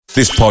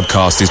This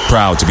podcast is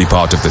proud to be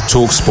part of the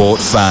TalkSport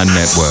Fan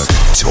Network.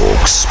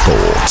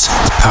 TalkSport.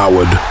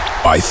 Powered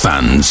by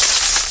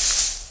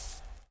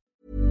fans.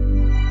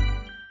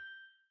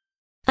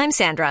 I'm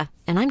Sandra,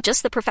 and I'm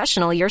just the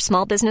professional your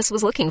small business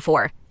was looking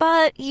for.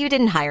 But you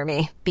didn't hire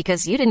me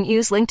because you didn't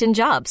use LinkedIn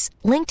Jobs.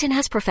 LinkedIn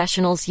has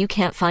professionals you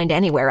can't find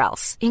anywhere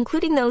else,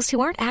 including those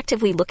who aren't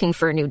actively looking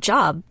for a new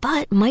job,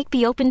 but might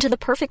be open to the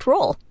perfect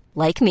role,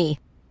 like me.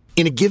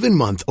 In a given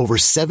month, over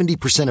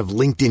 70% of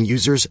LinkedIn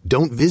users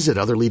don't visit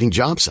other leading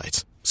job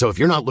sites. So if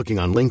you're not looking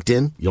on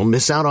LinkedIn, you'll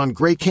miss out on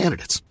great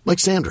candidates like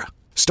Sandra.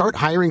 Start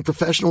hiring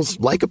professionals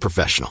like a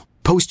professional.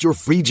 Post your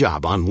free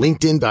job on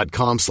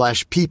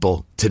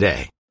linkedin.com/people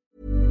today.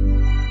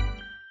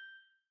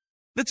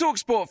 The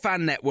TalkSport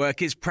Fan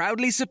Network is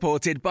proudly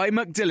supported by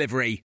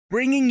McDelivery,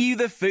 bringing you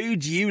the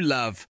food you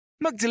love.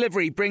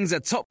 McDelivery brings a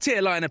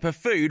top-tier lineup of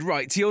food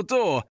right to your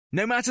door.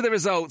 No matter the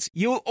result,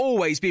 you'll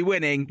always be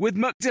winning with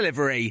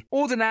McDelivery.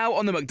 Order now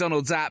on the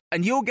McDonald's app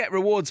and you'll get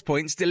rewards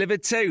points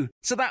delivered too.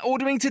 So that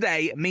ordering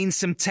today means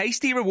some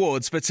tasty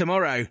rewards for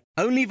tomorrow.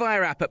 Only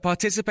via app at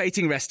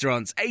participating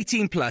restaurants.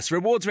 18 plus.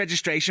 Rewards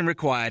registration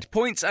required.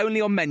 Points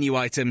only on menu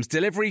items.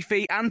 Delivery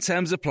fee and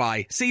terms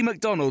apply. See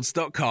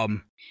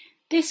mcdonalds.com.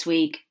 This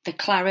week, the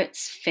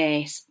Clarets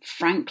face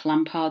Frank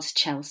Lampard's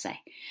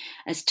Chelsea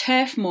as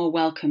Turf Moor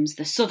welcomes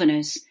the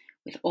Southerners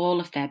with all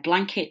of their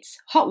blankets,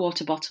 hot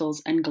water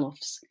bottles and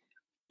gloves.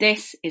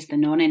 This is the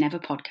No Nay Never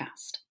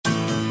podcast.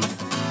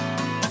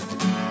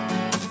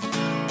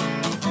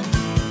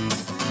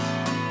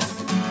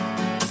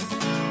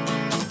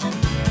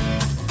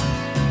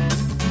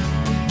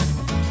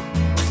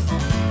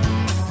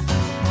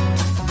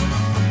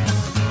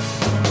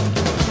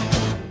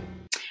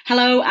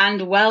 Hello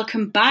and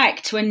welcome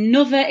back to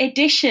another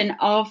edition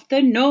of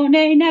the No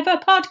Nay Never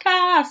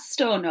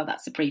podcast. Oh no,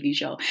 that's a preview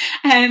show.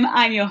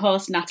 I'm your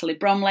host Natalie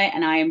Bromley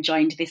and I am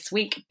joined this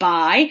week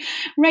by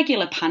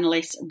regular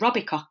panellists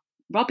Robbie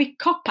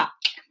Kopak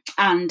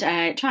and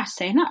try to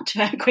say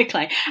that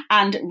quickly,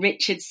 and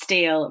Richard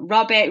Steele.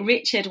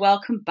 Richard,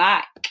 welcome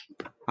back.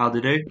 How do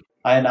you do?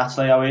 Hi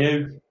Natalie, how are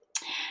you?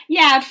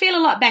 Yeah, I'd feel a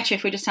lot better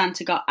if we just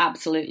hadn't got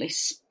absolutely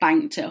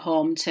spanked at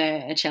home to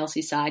a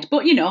Chelsea side.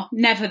 But,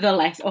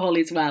 nevertheless, all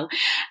is well.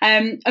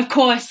 Of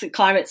course,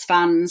 Clarets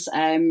fans,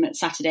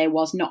 Saturday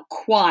was not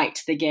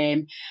quite the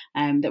game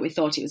that we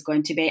thought it was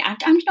going to be.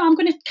 I'm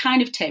going to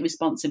kind of take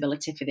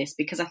responsibility for this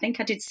because I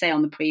think I did say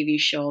on the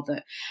previous show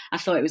that I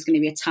thought it was going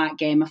to be a tight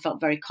game. I felt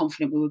very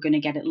confident we were going to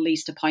get at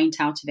least a point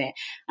out of it.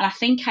 And I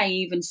think I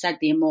even said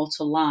the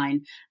immortal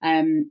line,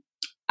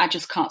 I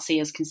just can't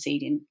see us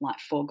conceding like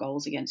 4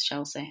 goals against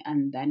Chelsea.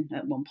 And then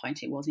at one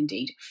point it was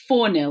indeed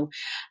 4-0.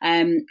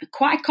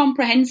 Quite a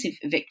comprehensive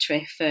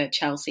victory for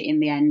Chelsea in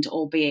the end,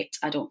 albeit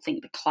I don't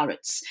think the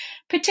Clarets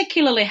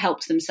particularly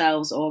helped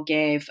themselves or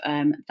gave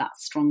that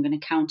strong an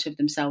account of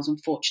themselves,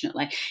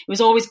 unfortunately. It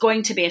was always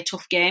going to be a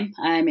tough game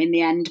in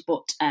the end,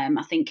 but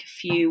I think a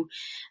few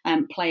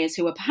players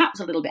who were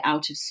perhaps a little bit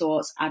out of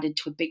sorts added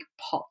to a big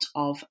pot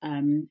of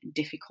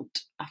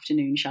difficult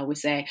afternoon, shall we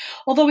say.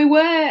 Although we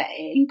were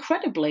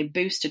incredibly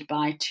boosted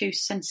by 2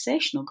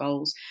 sensational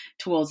goals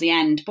towards the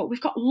end, but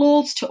we've got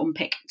loads to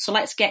unpick, so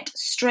let's get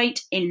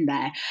straight in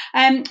there.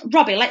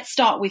 Robbie, let's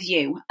start with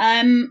you.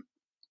 A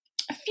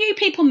few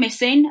people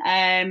missing.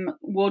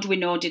 Wood, we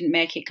know, didn't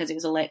make it because it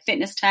was a late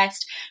fitness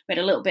test. We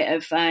had a little bit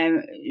of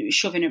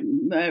shoving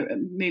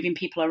and moving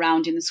people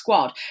around in the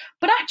squad,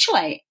 but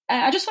actually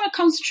I just want to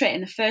concentrate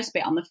in the first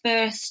bit on the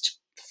first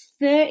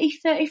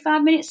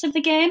 30-35 minutes of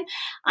the game.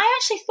 I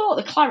actually thought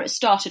the Clarets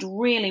started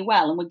really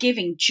well and were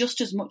giving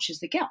just as much as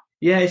they got.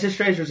 Yeah, it's a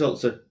strange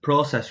result to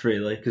process,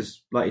 really,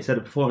 because, like you said,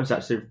 the performance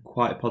actually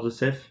quite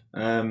positive.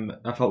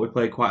 I thought we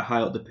played quite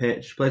high up the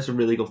pitch, played some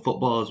really good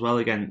football as well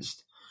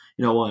against,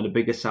 one of the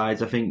bigger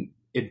sides. I think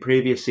in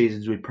previous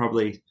seasons we'd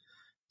probably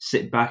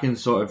sit back and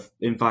sort of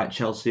invite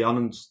Chelsea on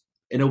and,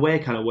 in a way,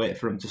 kind of wait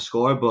for them to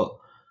score. But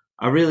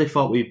I really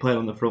thought we played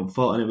on the front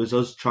foot, and it was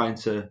us trying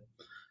to,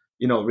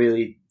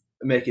 really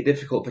make it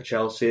difficult for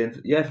Chelsea.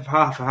 And yeah, for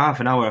half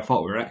an hour I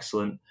thought we were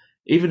excellent.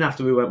 Even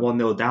after we went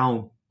 1-0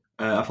 down,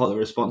 I thought the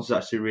response was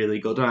actually really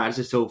good. And I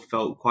actually still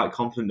felt quite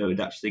confident that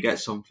we'd actually get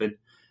something.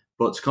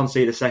 But to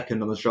concede a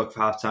second on the stroke of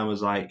half-time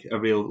was like a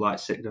real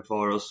sickener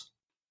for us.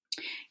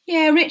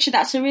 Yeah, Richard,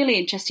 that's a really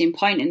interesting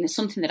point, and it's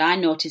something that I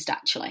noticed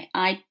actually.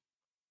 I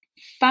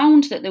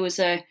found that there was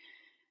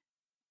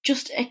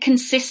just a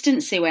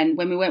consistency when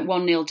we went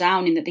 1-0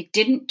 down, in that they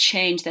didn't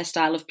change their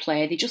style of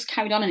play. They just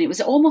carried on, and it was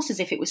almost as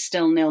if it was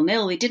still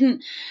 0-0. They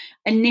didn't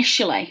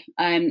initially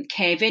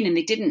cave in, and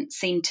they didn't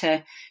seem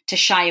to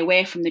shy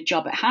away from the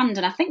job at hand.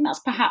 And I think that's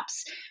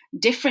perhaps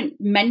different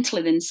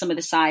mentally than some of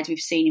the sides we've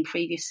seen in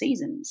previous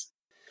seasons.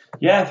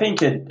 Yeah, I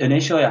think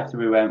initially after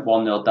we went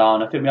 1-0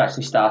 down, I think we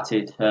actually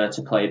started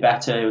to play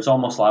better. It was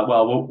almost like,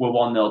 well, we're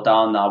 1-0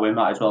 down now, we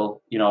might as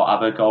well,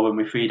 have a go, and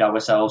we freed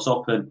ourselves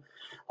up. And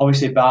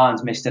obviously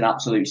Barnes missed an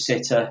absolute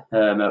sitter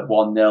at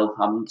 1-0.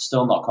 I'm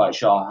still not quite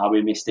sure how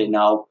we missed it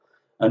now.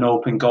 An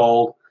open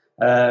goal.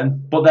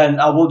 But then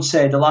I would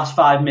say the last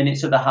 5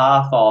 minutes of the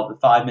half, or the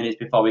 5 minutes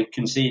before we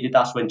conceded,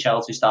 that's when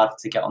Chelsea started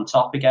to get on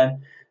top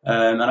again.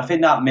 And I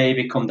think that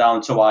maybe come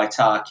down to why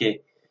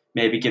Tarky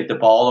maybe give the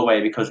ball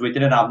away, because we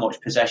didn't have much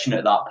possession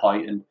at that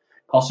point, and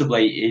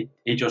possibly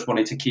he just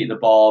wanted to keep the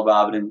ball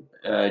rather than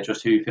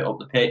just hoof it up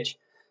the pitch.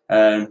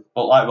 But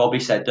like Robbie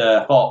said,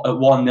 I thought at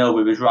 1-0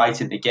 we was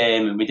right in the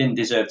game and we didn't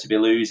deserve to be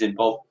losing,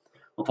 but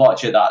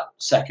unfortunately that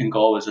second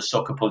goal was a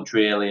sucker punch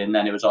really, and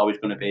then it was always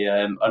going to be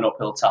an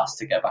uphill task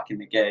to get back in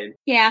the game.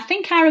 Yeah, I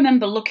think I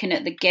remember looking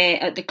at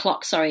the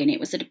clock, and it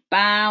was at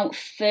about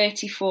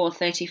 34,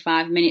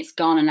 35 minutes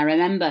gone, and I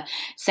remember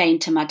saying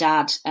to my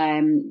dad,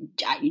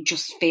 it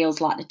just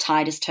feels like the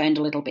tide has turned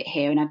a little bit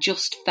here, and I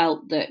just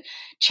felt that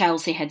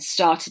Chelsea had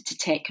started to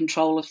take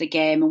control of the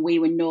game and we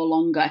were no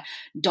longer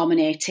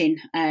dominating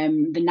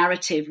the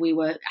narrative. We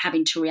were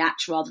having to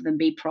react rather than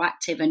be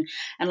proactive, and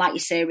like you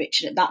say,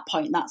 Richard, at that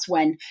point that's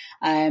when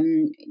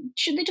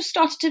they just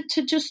started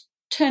to just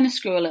turn the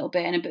screw a little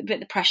bit, and a bit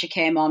the pressure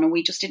came on, and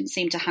we just didn't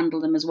seem to handle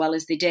them as well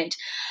as they did.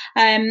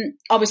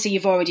 Obviously,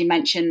 you've already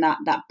mentioned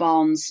that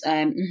Barnes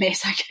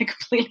miss. I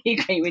completely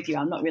agree with you.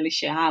 I'm not really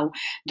sure how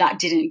that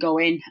didn't go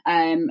in.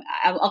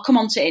 I'll come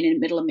on to it in the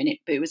middle of a minute,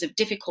 but it was a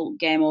difficult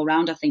game all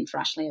round, I think, for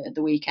Ashley at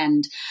the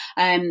weekend.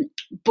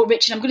 But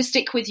Richard, I'm going to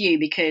stick with you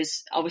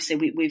because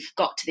obviously we've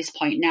got to this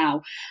point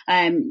now.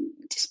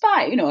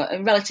 Despite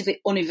a relatively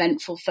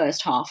uneventful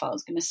first half, I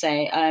was going to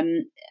say.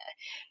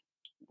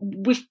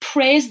 We've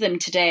praised them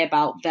today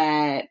about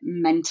their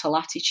mental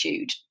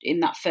attitude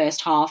in that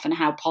first half and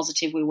how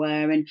positive we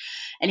were, and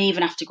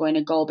even after going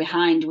a goal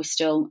behind, we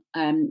still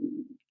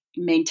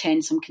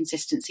maintained some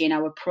consistency in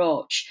our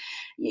approach.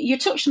 You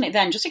touched on it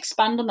then. Just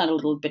expand on that a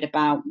little bit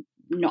about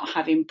not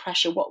having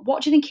pressure.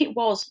 What do you think it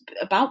was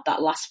about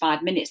that last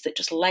 5 minutes that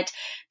just led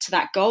to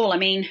that goal? I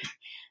mean,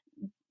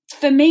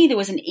 for me, there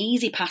was an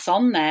easy pass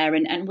on there,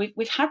 and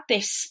we've had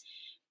this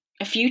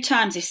a few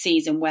times this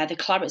season where the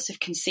Clarets have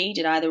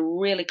conceded either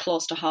really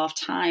close to half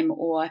time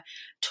or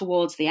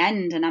towards the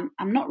end, and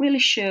I'm not really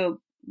sure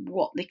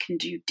what they can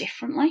do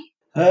differently.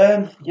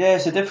 Yeah,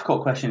 it's a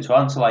difficult question to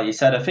answer, like you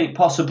said. I think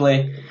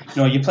possibly,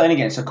 you're playing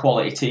against a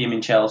quality team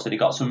in Chelsea. They've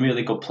got some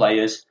really good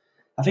players.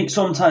 I think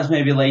sometimes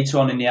maybe later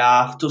on in the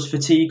half, does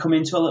fatigue come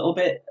into a little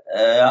bit?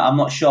 I'm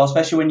not sure,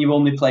 especially when you're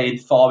only playing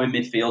 4 in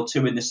midfield,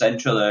 2 in the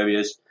central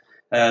areas.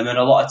 And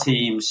a lot of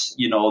teams,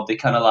 they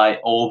kind of like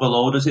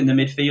overload us in the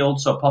midfield.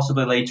 So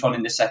possibly later on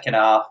in the second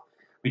half,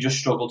 we just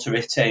struggle to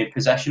retain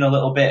possession a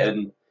little bit,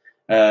 and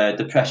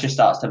the pressure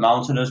starts to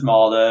mount on us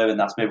more there. And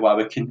that's maybe why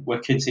we're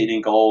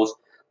conceding goals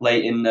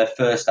late in the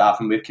first half,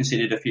 and we've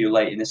conceded a few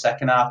late in the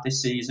second half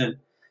this season.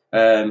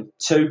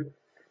 2,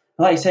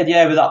 like you said,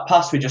 with that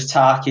pass with just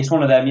Tarky, it's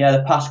one of them.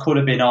 The pass could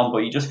have been on, but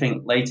you just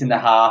think late in the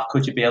half,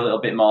 could you be a little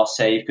bit more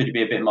safe? Could you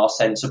be a bit more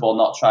sensible,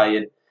 not try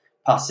and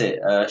pass it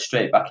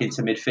straight back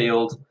into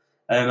midfield?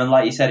 And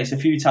like you said, it's a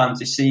few times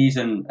this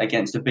season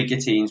against the bigger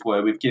teams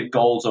where we've give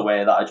goals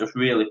away that are just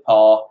really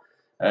poor.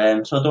 So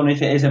I don't know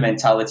if it is a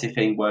mentality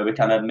thing where we're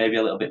kind of maybe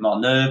a little bit more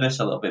nervous,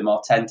 a little bit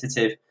more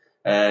tentative.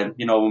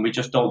 When we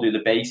just don't do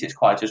the basics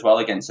quite as well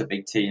against the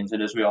big teams,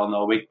 and as we all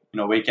know,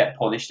 we get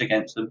punished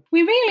against them.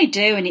 We really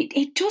do, and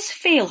it does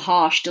feel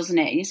harsh, doesn't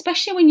it?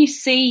 Especially when you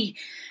see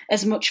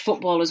as much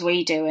football as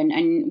we do,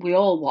 and we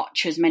all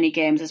watch as many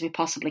games as we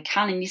possibly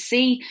can, and you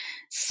see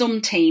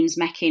some teams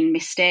making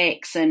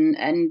mistakes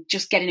and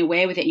just getting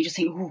away with it, and you just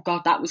think, oh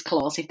God, that was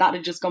close. If that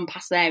had just gone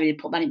past there, they'd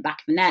put that in back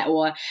of the net.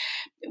 Or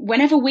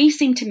whenever we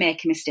seem to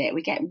make a mistake,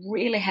 we get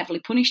really heavily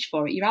punished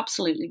for it. You're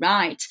absolutely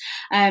right.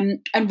 And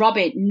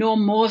Robbie, no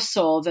more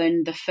so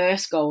than the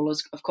first goal,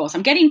 of course.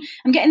 I'm getting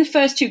the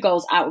first 2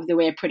 goals out of the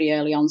way pretty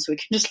early on, so we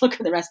can just look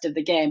at the rest of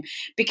the game,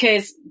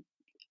 because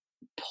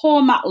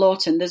poor Matt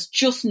Lowton, there's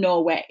just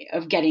no way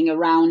of getting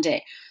around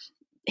it.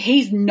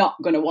 He's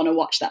not going to want to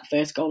watch that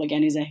first goal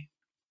again, is he?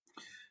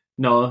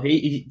 No, I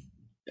think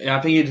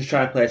he just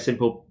tried to play a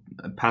simple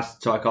pass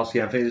to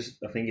Tarkowski. I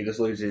think he just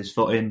loses his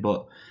foot in,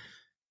 but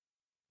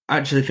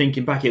actually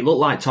thinking back, it looked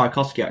like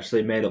Tarkowski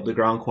actually made up the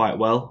ground quite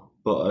well,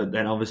 but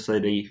then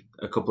obviously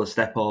a couple of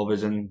step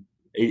overs, and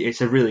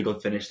it's a really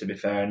good finish, to be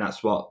fair, and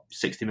that's what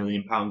 £60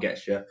 million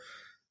gets you.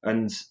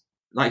 And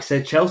like I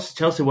said,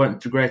 Chelsea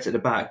weren't great at the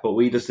back, but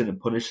we just didn't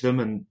punish them,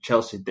 and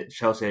Chelsea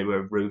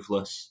were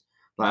ruthless.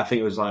 I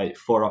think it was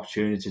 4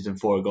 opportunities and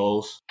 4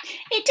 goals.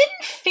 It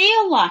didn't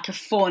feel like a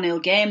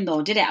 4-0 game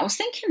though, did it? I was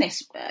thinking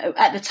this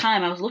at the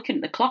time. I was looking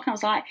at the clock and I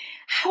was like,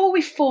 how are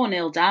we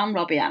 4-0 down,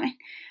 Robbie? I mean,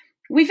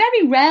 we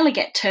very rarely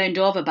get turned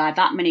over by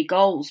that many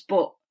goals,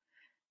 but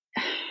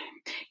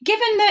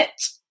given that,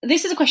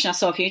 this is a question I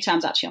saw a few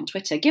times actually on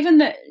Twitter, given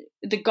that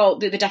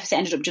the deficit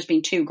ended up just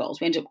being 2 goals,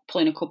 we ended up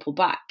pulling a couple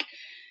back,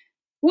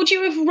 would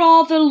you have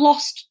rather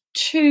lost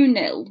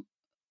 2-0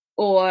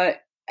 or...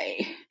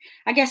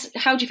 I guess,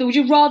 how do you feel? Would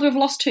you rather have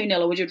lost 2-0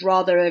 or would you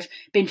rather have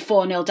been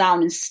 4-0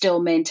 down and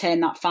still maintain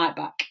that fight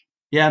back?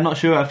 Yeah, I'm not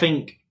sure. I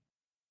think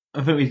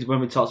when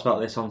we talked about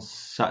this on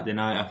Saturday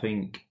night, I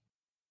think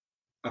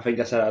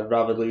I said I'd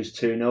rather lose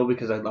 2-0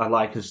 because I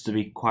like us to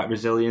be quite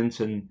resilient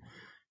and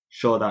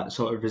show that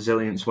sort of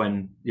resilience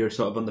when you're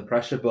sort of under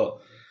pressure. But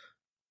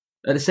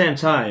at the same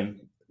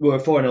time, we were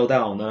 4-0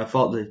 down, and I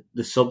thought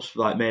the subs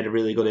made a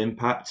really good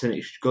impact, and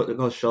it goes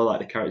to show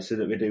the character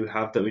that we do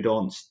have, that we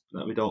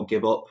don't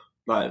give up.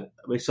 Like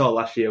we saw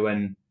last year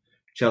when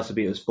Chelsea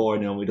beat us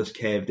 4-0, and we just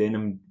caved in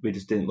and we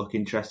just didn't look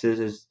interested.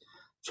 As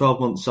 12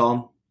 months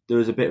on, there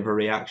was a bit of a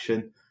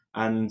reaction,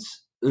 and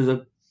there was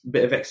a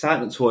bit of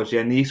excitement towards the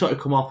end. You sort of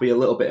come off with a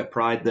little bit of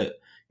pride that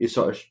you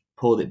sort of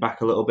pulled it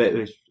back a little bit.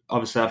 Which,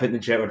 obviously, I think the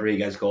Jay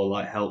Rodriguez goal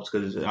helps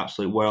because it's an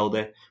absolute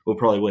worldie. We'll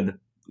probably win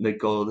the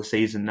goal of the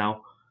season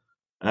now.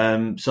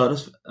 So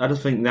I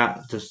just think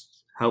that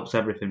just helps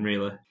everything,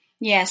 really.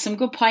 Yeah, some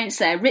good points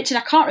there. Richard,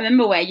 I can't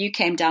remember where you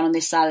came down on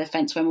this side of the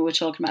fence when we were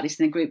talking about this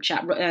in the group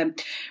chat.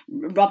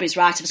 Robbie's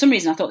right. For some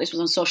reason, I thought this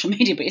was on social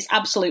media, but it's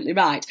absolutely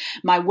right.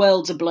 My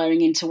worlds are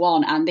blurring into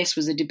one, and this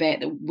was a debate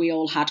that we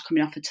all had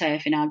coming off the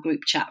turf in our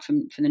group chat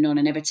from the None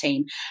and Never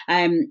team.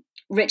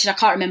 Richard, I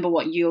can't remember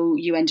what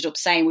you ended up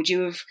saying. Would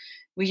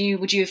you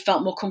have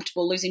felt more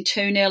comfortable losing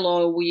 2-0,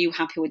 or were you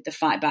happy with the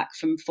fight back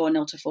from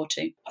 4-0 to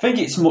 4-2? I think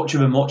it's much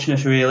of a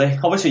muchness, really.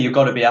 Obviously, you've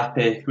got to be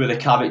happy with the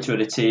character of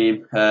the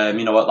team.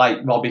 Like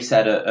Robbie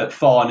said, at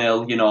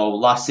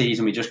 4-0, last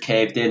season we just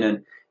caved in,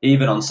 and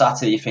even on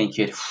Saturday, you're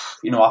thinking,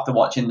 after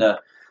watching the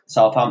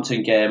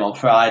Southampton game on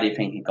Friday,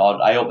 thinking, God,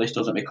 I hope this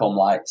doesn't become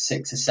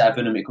 6 or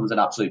 7 and becomes an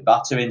absolute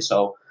battering.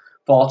 So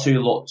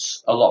 4-2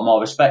 looks a lot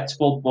more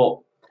respectable, but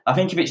I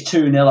think if it's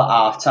 2-0 at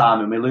half time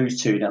and we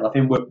lose 2-0, I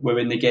think we're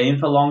in the game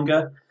for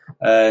longer.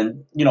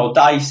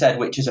 Dai said,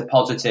 which is a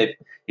positive,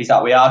 is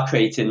that we are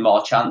creating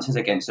more chances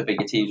against the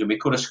bigger teams, and we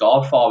could have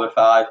scored 4 or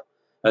 5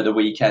 at the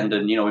weekend,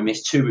 and we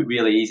missed 2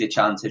 really easy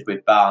chances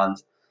with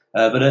Barnes.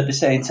 But at the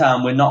same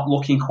time, we're not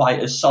looking quite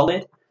as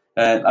solid.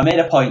 I made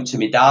a point to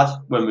my dad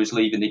when we was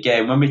leaving the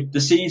game, when we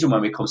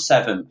come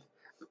 7th.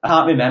 I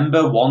can't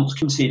remember once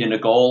conceding a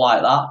goal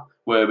like that,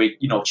 where we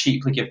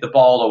cheaply give the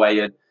ball away.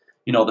 And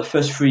the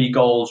first 3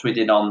 goals we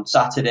did on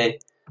Saturday,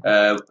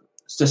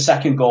 it's the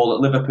second goal at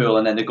Liverpool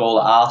and then the goal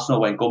at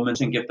Arsenal when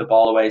Gudmundsson give the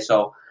ball away.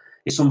 So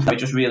it's something we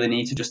just really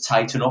need to just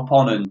tighten up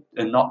on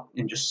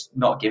and just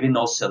not giving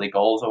those silly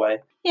goals away.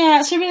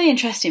 Yeah, it's a really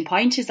interesting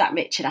point, is that,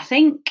 Richard?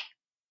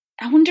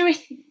 I wonder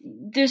if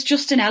there's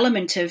just an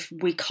element of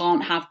we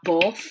can't have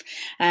both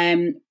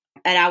at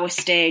our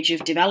stage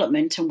of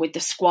development and with the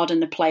squad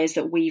and the players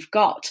that we've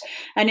got.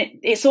 And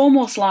it's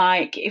almost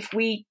like if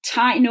we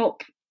tighten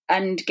up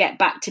and get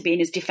back to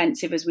being as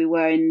defensive as we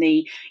were in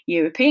the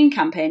European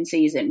campaign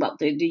season,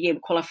 the year we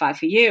qualified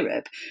for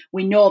Europe,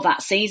 we know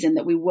that season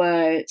that we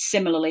were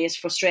similarly as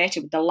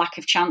frustrated with the lack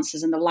of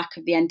chances and the lack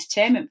of the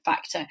entertainment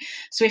factor.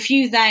 So if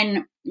you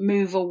then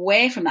move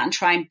away from that and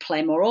try and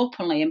play more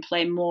openly and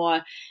play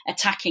more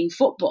attacking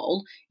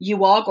football,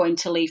 you are going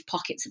to leave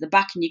pockets at the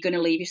back and you're going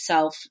to leave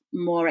yourself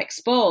more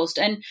exposed.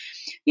 And,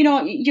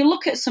 you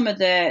look at some of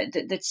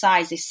the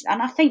sides,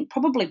 and I think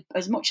probably,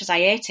 as much as I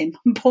hate him,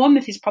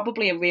 Bournemouth is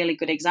probably a really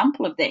good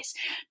example of this.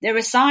 They're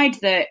a side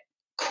that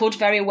could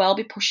very well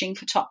be pushing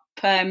for top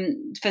for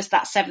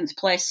that 7th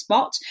place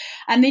spot,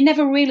 and they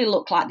never really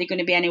look like they're going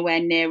to be anywhere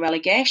near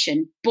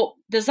relegation. But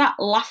there's that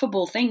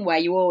laughable thing where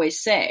you always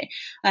say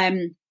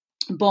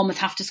Bournemouth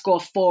have to score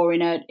 4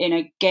 in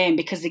a game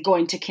because they're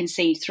going to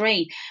concede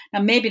 3.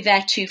 Now maybe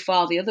they're too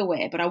far the other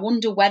way, but I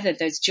wonder whether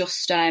there's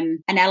just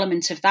an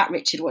element of that.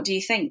 Richard, what do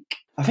you think?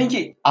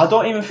 I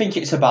don't even think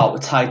it's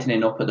about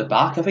tightening up at the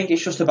back. I think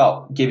it's just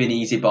about giving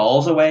easy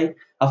balls away.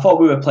 I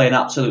thought we were playing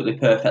absolutely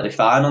perfectly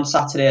fine on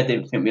Saturday. I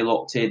didn't think we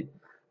looked in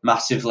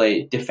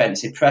massively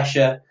defensive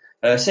pressure.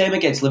 Same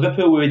against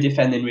Liverpool, we were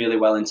defending really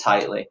well and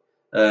tightly.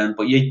 But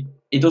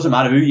it doesn't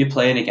matter who you're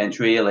playing against,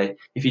 really.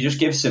 If you just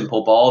give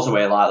simple balls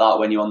away like that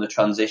when you're on the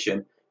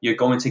transition, you're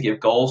going to give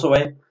goals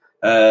away.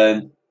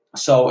 About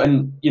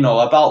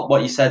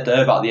what you said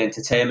there about the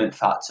entertainment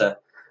factor,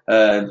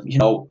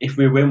 if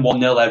we win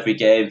 1-0 every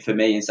game, for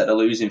me, instead of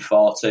losing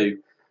 4-2,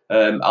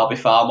 I'll be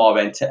far more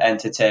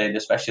entertained,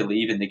 especially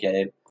leaving the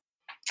game.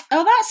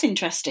 Oh, that's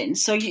interesting.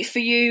 So for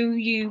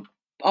you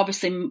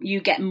obviously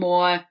you get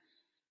more.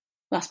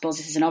 Well, I suppose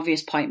this is an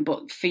obvious point,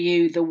 but for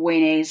you, the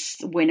win is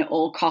win at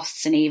all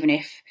costs, and even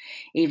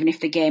if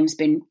the game's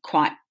been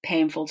quite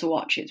painful to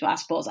watch, it. I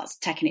suppose that's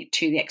taking it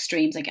to the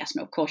extremes, I guess.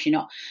 And of course, you're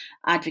not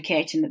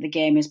advocating that the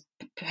game is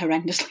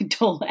horrendously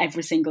dull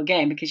every single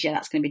game, because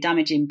that's going to be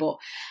damaging. But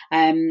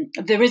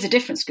there is a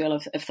different school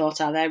of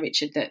thought out there,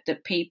 Richard,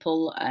 that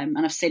people, and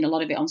I've seen a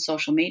lot of it on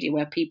social media,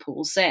 where people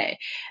will say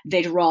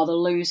they'd rather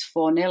lose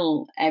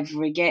 4-0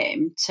 every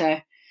game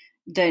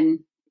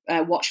than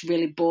watch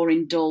really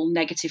boring, dull,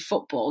 negative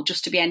football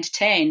just to be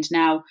entertained.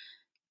 Now,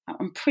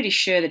 I'm pretty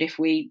sure that if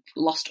we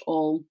lost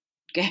all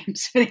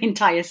games for the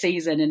entire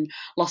season and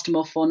lost them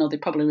all 4-0,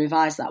 they'd probably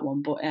revise that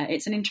one. But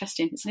it's an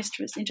interesting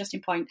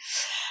point.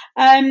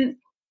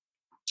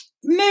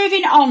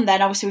 Moving on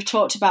then, obviously we've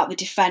talked about the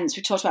defence,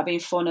 we've talked about being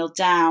 4-0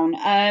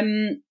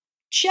 down.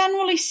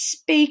 Generally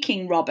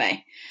speaking,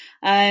 Robbie,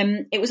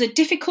 it was a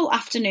difficult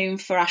afternoon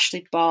for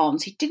Ashley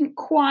Barnes. He didn't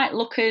quite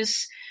look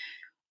as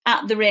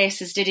at the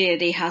races, did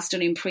he has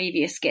done in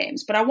previous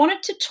games. But I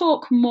wanted to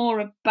talk more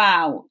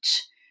about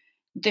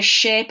the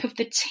shape of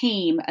the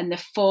team and the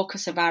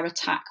focus of our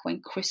attack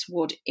when Chris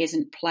Wood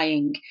isn't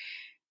playing.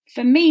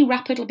 For me,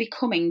 rapidly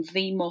becoming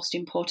the most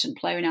important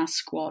player in our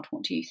squad.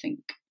 What do you think?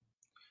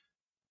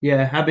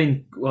 Yeah, I've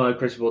been one of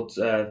Chris Wood's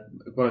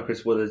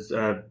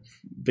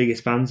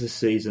biggest fans this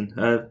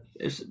season.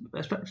 It's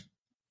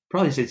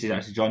probably since he's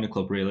actually joined the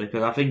club, really,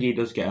 because I think he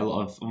does get a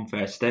lot of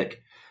unfair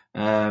stick.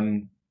 I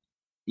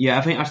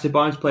think Ashley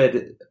Barnes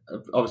played,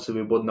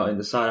 obviously with Wood not in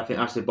the side, I think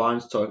Ashley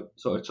Barnes sort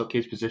of took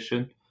his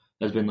position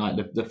as been like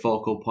the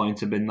focal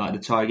point and been like the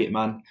target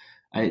man.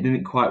 And it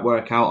didn't quite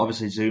work out.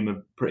 Obviously,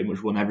 Zuma pretty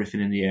much won everything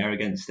in the air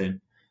against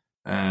him.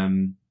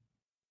 And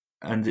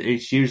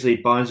it's usually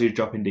Barnes who's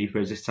dropping deeper,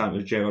 as this time it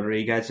was Jay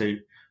Rodriguez, who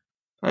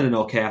had an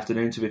okay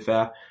afternoon, to be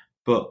fair.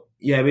 But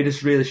yeah, we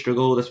just really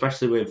struggled,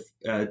 especially with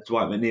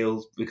Dwight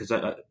McNeil, because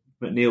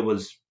McNeil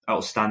was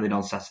outstanding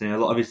on Saturday. A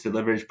lot of his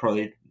deliveries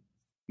probably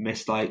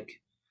missed like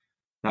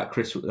that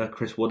Chris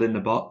Wood in the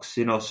box,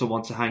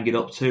 someone to hang it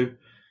up to,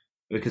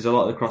 because a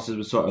lot of the crosses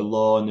were sort of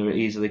low and they were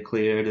easily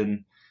cleared,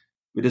 and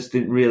we just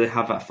didn't really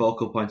have that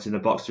focal point in the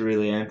box to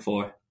really aim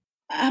for.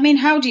 I mean,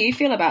 how do you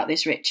feel about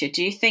this, Richard?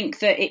 Do you think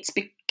that it's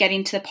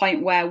getting to the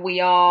point where we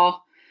are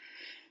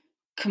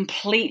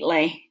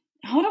completely,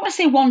 I don't want to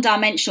say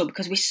one-dimensional,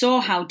 because we saw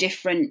how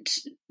different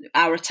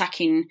our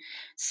attacking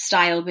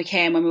style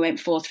became when we went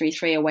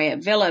 4-3-3 away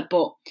at Villa,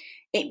 but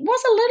it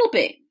was a little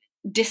bit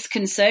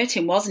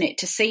disconcerting, wasn't it,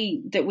 to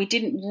see that we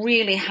didn't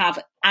really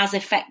have as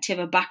effective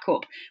a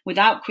backup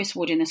without Chris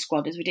Wood in the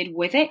squad as we did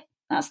with it?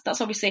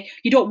 That's obviously,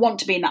 you don't want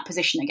to be in that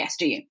position, I guess,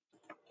 do you?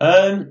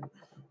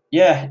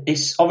 Yeah,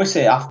 it's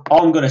obviously, all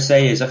I'm going to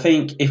say is I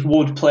think if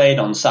Wood played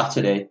on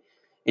Saturday,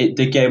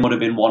 the game would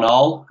have been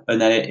 1-1, and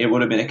then it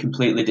would have been a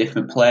completely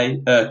different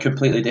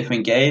completely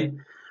different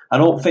game. I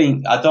don't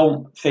think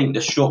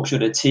the structure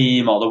of the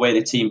team or the way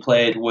the team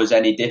played was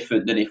any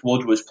different than if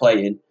Wood was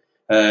playing.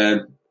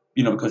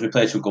 Because we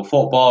played some good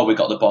football, we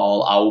got the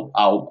ball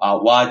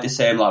out wide the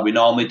same like we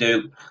normally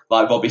do.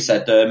 Like Robbie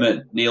said,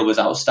 Neil was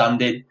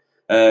outstanding.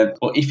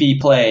 But if he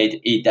played,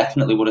 he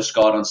definitely would have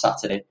scored on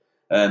Saturday.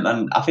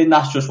 And I think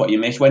that's just what you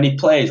miss. When he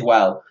plays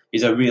well,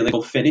 he's a really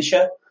good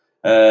finisher.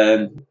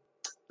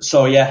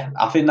 So yeah,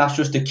 I think that's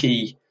just the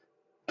key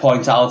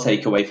point I'll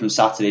take away from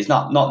Saturday. It's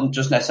not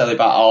just necessarily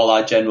about all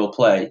our general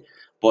play,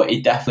 but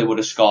he definitely would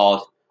have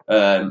scored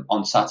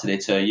on Saturday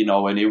too,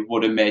 and it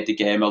would have made the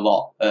game a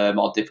lot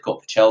more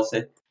difficult for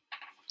Chelsea.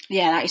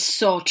 Yeah, that is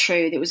so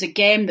true. It was a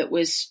game that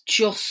was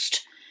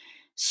just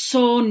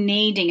so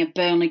needing a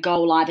Burnley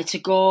goal, either to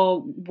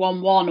go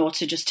 1-1 or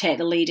to just take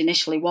the lead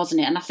initially, wasn't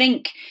it? And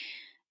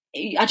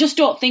I just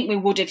don't think we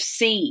would have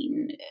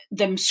seen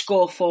them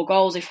score 4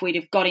 goals if we'd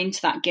have got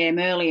into that game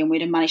early and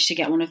we'd have managed to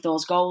get one of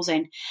those goals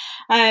in.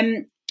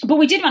 But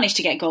we did manage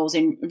to get goals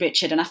in,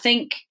 Richard, and I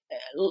think,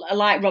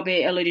 like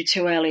Robbie alluded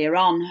to earlier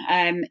on,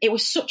 it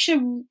was such a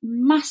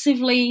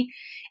massively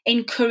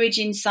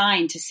encouraging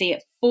sign to see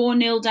it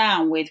 4-0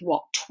 down with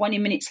 20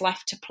 minutes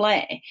left to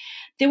play.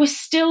 They were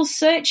still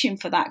searching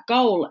for that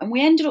goal, and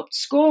we ended up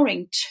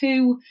scoring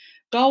 2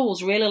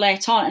 goals really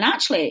late on. And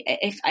actually,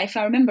 if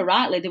I remember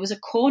rightly, there was a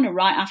corner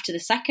right after the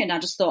second. I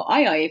just thought,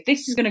 if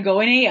this is going to go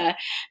in here,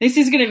 this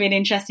is going to be an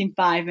interesting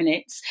 5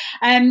 minutes.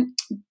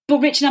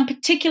 But Richard, I'm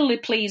particularly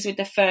pleased with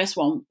the first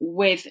one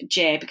with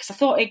Jay, because I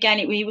thought, again,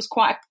 he was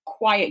quite a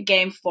quiet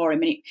game for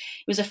him, and it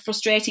was a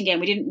frustrating game.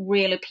 We didn't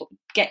really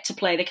get to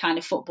play the kind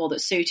of football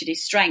that suited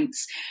his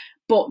strengths.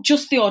 But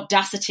just the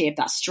audacity of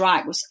that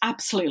strike was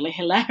absolutely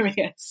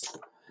hilarious.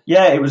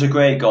 Yeah, it was a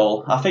great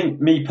goal. I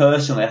think, me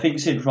personally,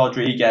 since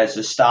Rodriguez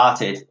has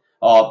started,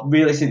 or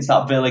really since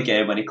that Villa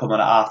game when he come on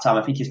at half-time,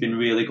 I think he's been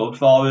really good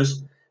for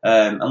us.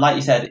 And like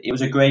you said, it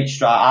was a great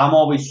strike. I'm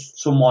always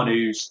someone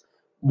who's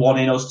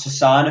wanting us to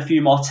sign a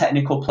few more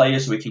technical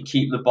players so we can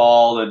keep the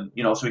ball and,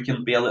 so we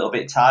can be a little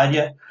bit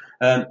tidier.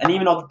 And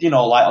even on,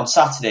 like on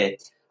Saturday,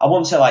 I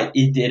won't say like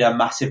he did a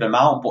massive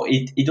amount, but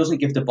he doesn't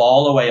give the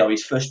ball away, or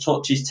his first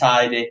touch is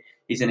tidy.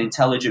 He's an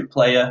intelligent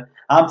player.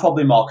 I'm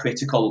probably more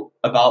critical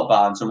about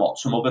Barnes than what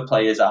some other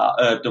players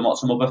are, than what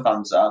some other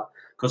fans are.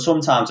 Because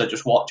sometimes I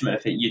just watch him and I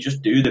think you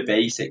just do the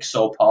basics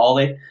so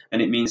poorly,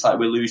 and it means like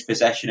we lose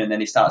possession and then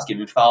he starts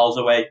giving fouls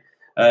away.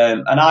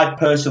 And I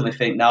personally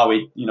think now,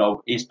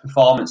 his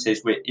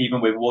performances,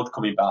 even with Wood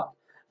coming back,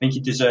 I think he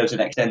deserves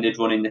an extended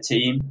run in the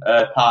team,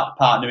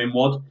 partnering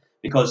Wood,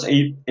 because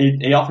he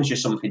offers you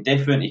something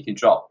different. He can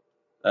drop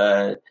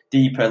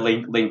deeper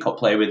link-up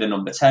play with the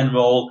number 10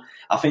 role.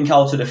 I think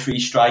out of the 3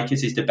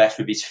 strikers, he's the best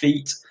with his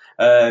feet.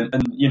 And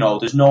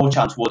there's no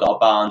chance Wood or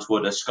Barnes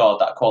would have scored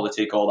that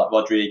quality goal that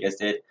Rodriguez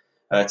did,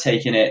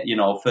 taking it,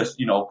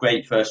 first,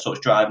 great first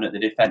touch, driving at the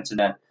defence, and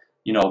then,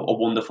 a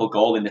wonderful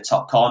goal in the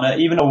top corner.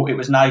 Even though it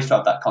was nice to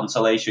have that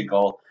consolation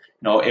goal,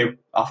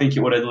 I think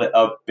it would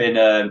have been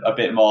a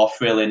bit more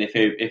thrilling if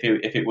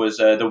it was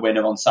the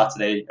winner on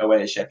Saturday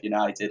away at Sheffield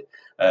United.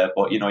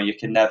 But you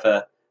can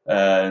never,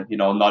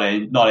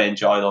 not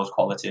enjoy those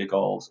quality of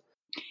goals.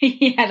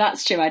 Yeah,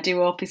 that's true. I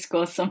do hope he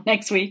scores some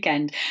next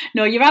weekend.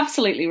 No, you're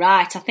absolutely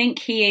right. I think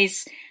he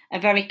is a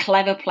very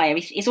clever player.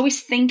 He's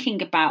always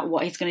thinking about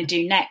what he's going to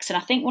do next. And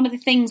I think one of the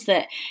things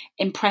that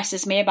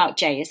impresses me about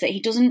Jay is that he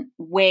doesn't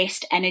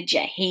waste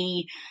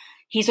energy.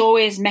 He's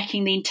always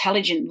making the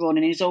intelligent run,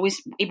 and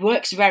he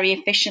works very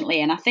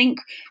efficiently. And I think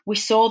we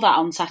saw that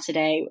on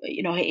Saturday.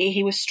 You know,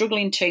 he was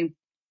struggling to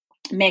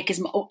make as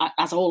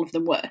all of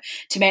them were,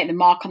 to make the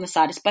mark on the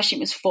side, especially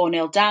it was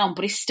 4-0 down,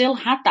 but he still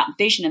had that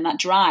vision and that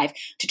drive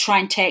to try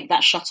and take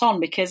that shot on,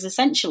 because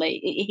essentially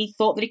he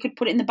thought that he could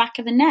put it in the back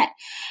of the net.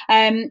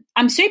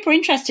 I'm super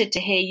interested to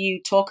hear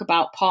you talk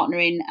about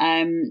partnering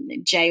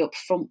Jay up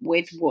front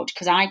with Wood,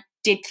 because I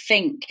did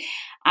think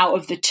out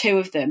of the two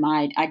of them,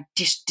 I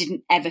just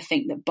didn't ever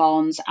think that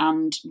Barnes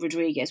and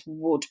Rodriguez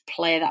would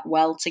play that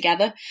well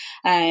together.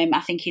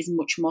 I think he's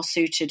much more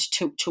suited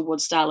to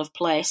Wood's style of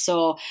play.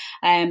 So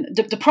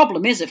the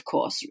problem is, of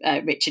course,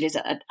 Richard, is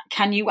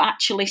can you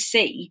actually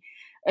see,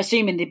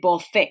 assuming they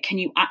both fit, can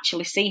you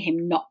actually see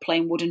him not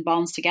playing Wood and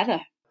Barnes together?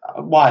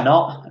 Why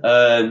not?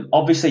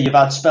 Obviously, you've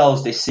had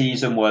spells this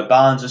season where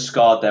Barnes has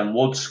scored, then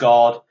Wood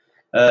scored.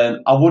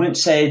 I wouldn't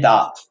say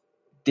that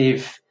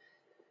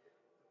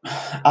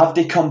have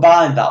they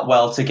combined that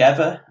well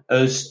together?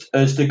 As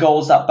the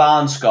goals that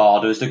Barnes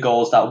scored, as the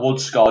goals that Wood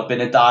scored,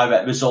 been a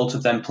direct result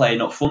of them playing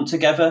up front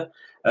together?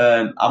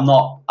 I'm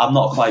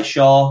not quite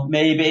sure.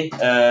 Maybe,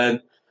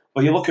 but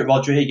you look at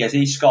Rodriguez.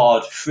 He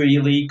scored 3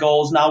 league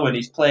goals now, and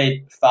he's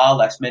played far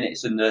less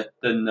minutes than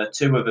the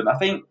two of them. I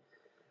think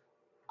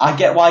I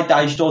get why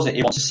Dyche does it.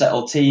 He wants a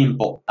settled team,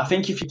 but I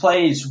think if he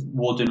plays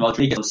Wood and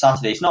Rodriguez on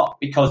Saturday, it's not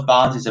because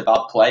Barnes is a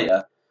bad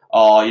player.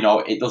 Or, you know,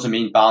 it doesn't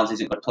mean Barnes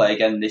isn't going to play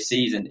again this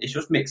season. It's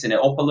just mixing it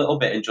up a little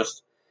bit and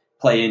just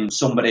playing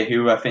somebody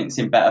who I think's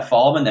in better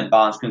form, and then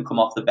Barnes can come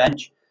off the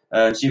bench.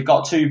 So you've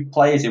got two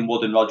players in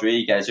Wood and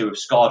Rodriguez who have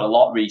scored a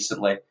lot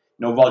recently. You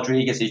know,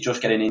 Rodriguez is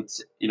just getting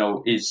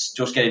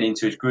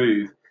into his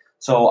groove.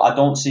 So I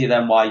don't see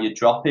then why you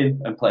drop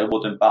him and play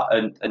Wood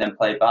and then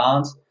play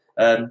Barnes.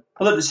 But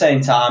at the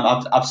same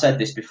time, I've said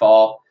this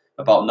before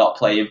about not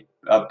playing.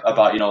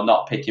 About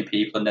not picking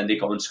people and then they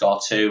go and score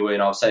 2.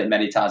 I've said it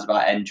many times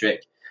about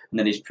Hendrick, and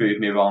then he's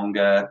proved me wrong.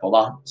 But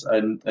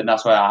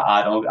that's why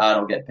I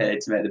don't get paid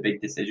to make the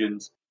big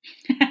decisions.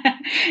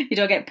 You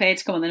don't get paid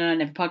to come on the No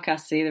Never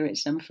podcast either,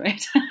 Richard, I'm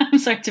afraid. I'm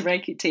sorry to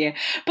break it to you,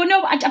 but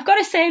no, I've got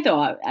to say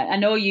though, I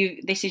know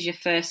this is your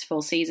first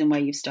full season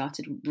where you've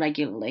started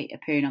regularly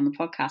appearing on the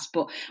podcast.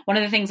 But one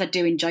of the things I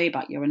do enjoy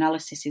about your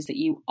analysis is that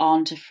you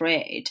aren't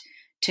afraid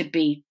to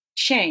be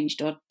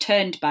changed or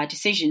turned by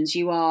decisions.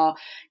 You're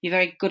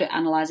very good at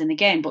analysing the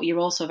game, but you're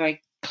also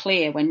very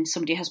clear when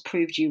somebody has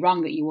proved you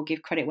wrong that you will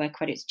give credit where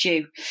credit's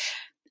due.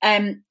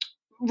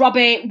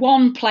 Robbie,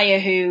 one player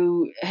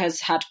who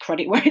has had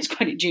credit where it's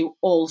credit due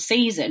all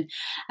season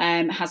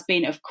has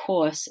been, of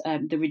course,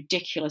 the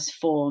ridiculous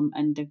form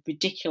and the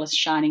ridiculous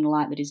shining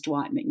light that is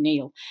Dwight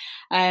McNeil.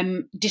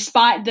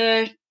 Despite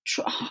the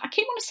I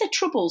keep wanting to say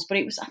troubles, but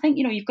it was, I think,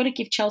 you've got to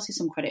give Chelsea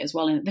some credit as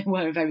well, and they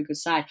were a very good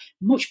side.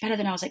 Much better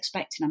than I was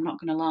expecting, I'm not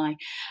going to lie.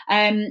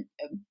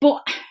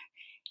 But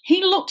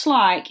he looked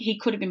like he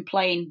could have been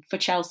playing for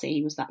Chelsea.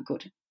 He was that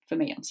good for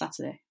me on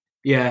Saturday.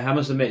 Yeah, I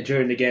must admit,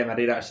 during the game, I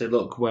did actually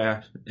look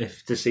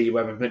to see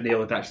whether McNeil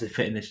would actually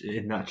fit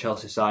in that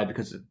Chelsea side,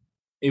 because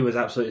he was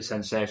absolutely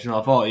sensational.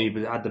 I thought he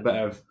had the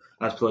better of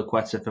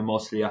Azpilicueta for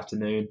most of the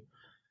afternoon.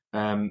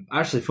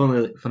 Actually,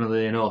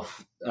 funnily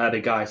enough, I had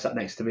a guy sat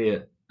next to me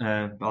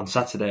on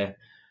Saturday,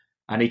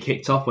 and he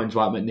kicked off when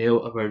Dwight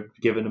McNeil were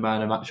given a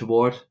man of match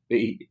award.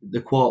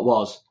 The quote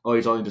was,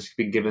 he's only just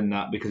been given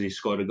that because he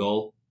scored a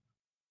goal,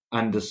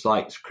 and just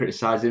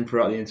criticised him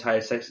throughout the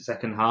entire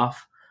second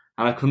half.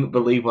 And I couldn't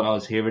believe what I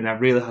was hearing. I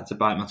really had to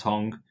bite my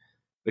tongue,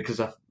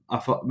 because I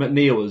thought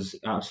McNeil was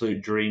an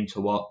absolute dream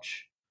to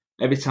watch.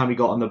 Every time he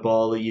got on the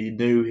ball, you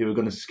knew he was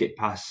going to skip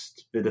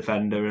past the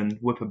defender and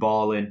whip a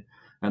ball in.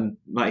 And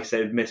like I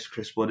said, miss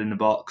Chris Wood in the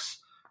box.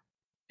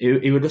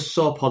 He was just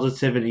so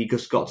positive, and he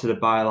just got to the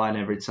byline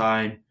every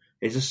time.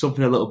 It's just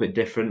something a little bit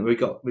different.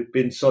 We've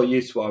been so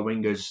used to our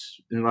wingers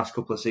in the last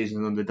couple of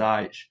seasons under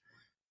Dyche,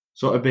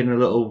 sort of been a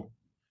little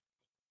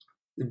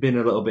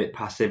bit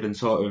passive and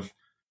sort of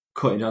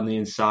cutting on the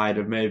inside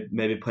of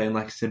maybe playing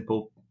like a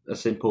simple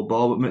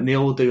ball. But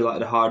McNeil will do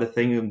the harder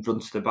thing and run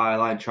to the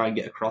byline, try and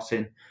get a cross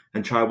in,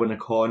 and try and win a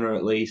corner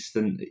at least.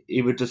 And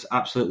he was just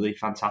absolutely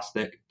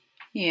fantastic.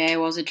 Yeah, it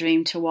was a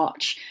dream to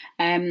watch.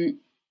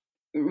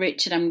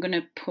 Richard, I'm going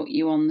to put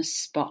you on the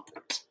spot.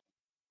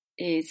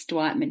 Is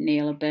Dwight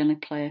McNeil a Burnley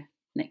player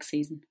next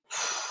season?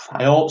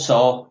 I hope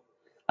so,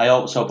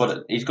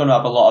 but he's going to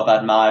have a lot of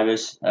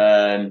admirers. But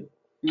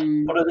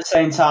at the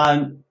same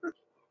time,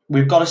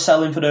 we've got to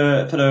sell him for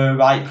the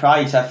right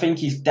price. I think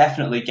he's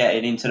definitely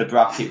getting into the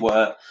bracket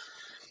where,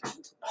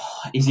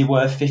 is he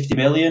worth 50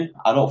 million?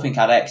 I don't think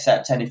I'd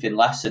accept anything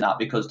less than that,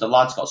 because the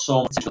lad's got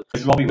so much potential.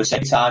 As Robbie was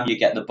saying, every time you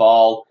get the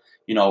ball,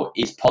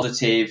 he's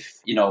positive,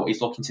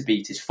 he's looking to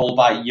beat his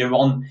fullback.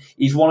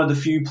 He's one of the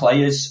few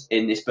players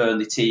in this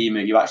Burnley team who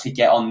you actually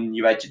get on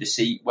your edge of the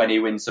seat when he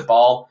wins the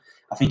ball.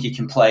 I think he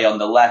can play on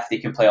the left, he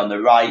can play on the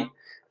right.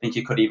 I think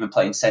he could even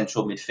play in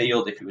central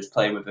midfield if he was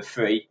playing with a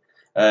 3.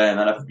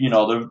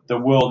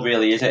 The world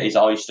really is at his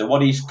oyster.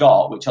 What he's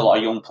got, which a lot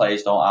of young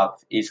players don't have,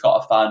 he's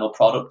got a final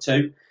product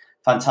too.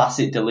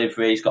 Fantastic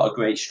delivery. He's got a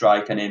great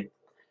strike in him.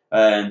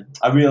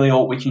 I really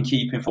hope we can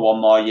keep him for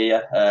one more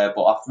year,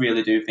 but I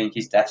really do think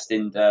he's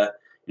destined, to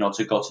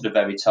go to the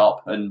very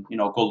top. And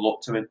good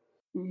luck to him.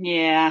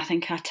 Yeah, I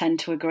think I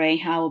tend to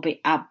agree. I will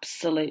be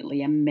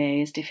absolutely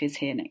amazed if he's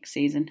here next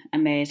season.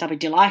 Amazed. I'll be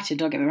delighted,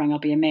 don't get me wrong, I'll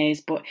be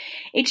amazed. But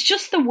it's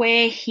just the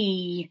way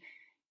he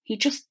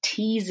just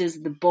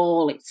teases the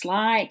ball. It's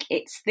I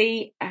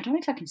don't know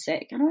if I can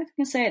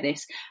say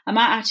this. I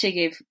might actually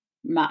give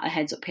Matt a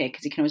heads up here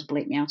because he can always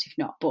bleep me out if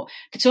not. But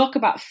to talk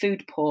about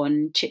food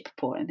porn, chip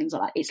porn and things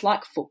like that, it's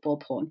like football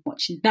porn,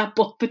 watching that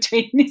ball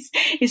between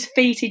his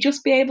feet. He'd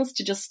just be able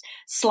to just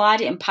slide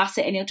it and pass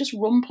it, and he'll just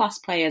run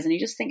past players, and you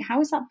just think, how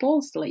is that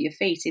ball still at your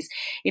feet?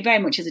 He very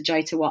much is a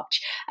joy to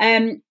watch.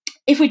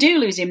 If we do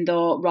lose him,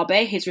 though,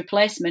 Robbie, his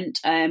replacement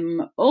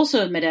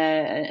also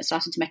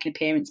starting to make an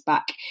appearance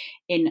back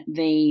in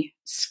the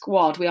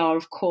squad. We are,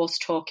 of course,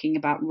 talking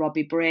about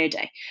Robbie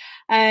Brady.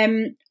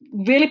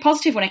 Really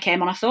positive when I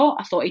came on, I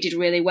thought he did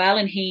really well,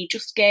 and he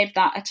just gave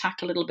that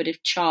attack a little bit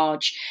of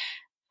charge.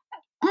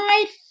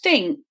 I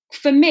think,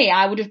 for me,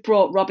 I would have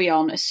brought Robbie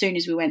on as soon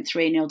as we went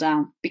 3-0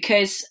 down,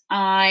 because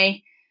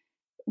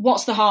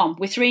what's the harm?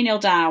 We're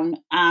 3-0 down,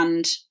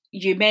 and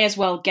you may as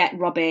well get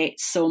Robbie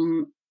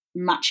some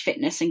match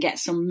fitness and get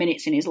some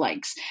minutes in his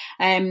legs.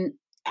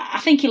 I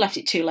think he left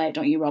it too late,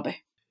 don't you, Robbie?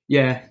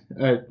 Yeah,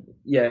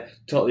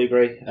 totally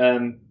agree.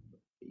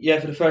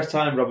 For the first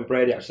time, Robbie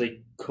Brady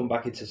actually come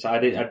back into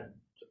side.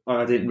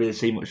 I didn't really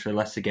see much of the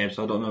Leicester game,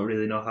 so I don't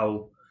really know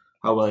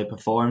how well he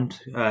performed.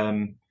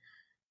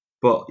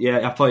 But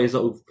yeah, I thought his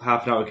little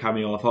half an hour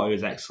cameo, I thought he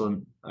was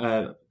excellent.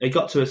 He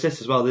got 2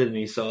 assists as well, didn't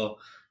he? So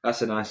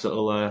that's a nice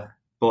little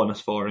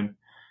bonus for him.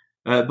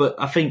 But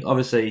I think,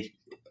 obviously,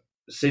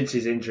 since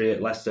his injury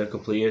at Leicester a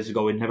couple of years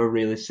ago, we'd never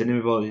really seen him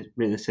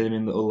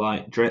in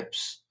little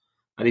drips,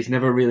 and he's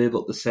never really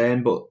looked the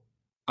same. But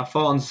I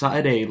thought on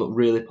Saturday he looked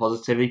really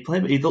positive.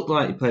 He looked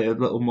like he played a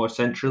little more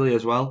centrally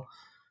as well,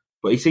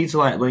 but he seemed to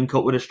link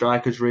up with the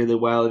strikers really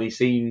well, and he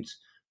seemed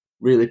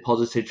really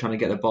positive trying to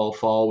get the ball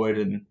forward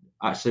and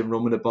actually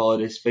run with the ball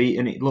at his feet.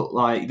 And it looked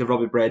like the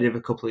Robbie Brady of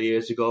a couple of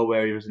years ago,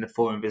 where he was in the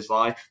form of his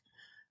life.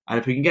 And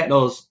if we can get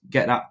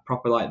that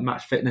proper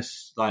match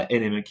fitness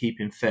in him and keep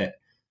him fit,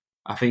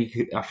 I think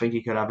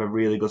he could have a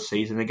really good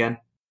season again.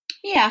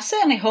 Yeah, I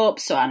certainly hope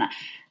so, Anna.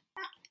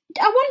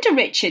 I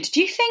wonder, Richard,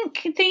 do you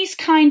think these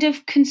kind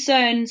of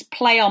concerns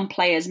play on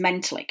players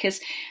mentally? Because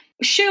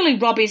surely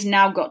Robbie's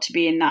now got to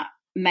be in that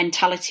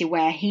mentality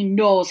where he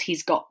knows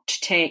he's got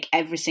to take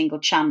every single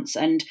chance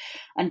and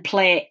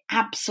play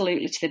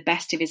absolutely to the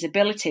best of his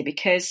ability,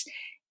 because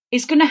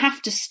he's going to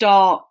have to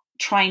start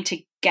trying to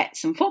get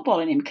some football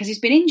in him, because he's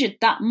been injured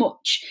that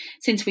much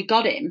since we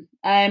got him.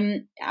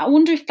 I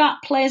wonder if that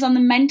plays on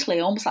them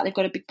mentally, almost like they've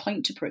got a big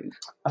point to prove.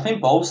 I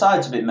think both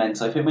sides a bit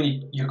mental. I think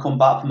when you come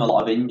back from a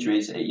lot of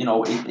injuries,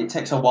 it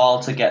takes a while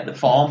to get the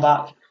form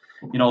back.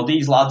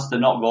 These lads, they're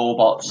not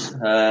robots.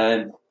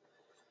 Are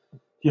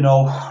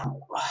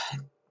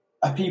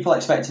people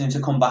expecting him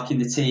to come back in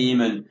the team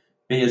and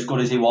be as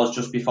good as he was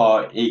just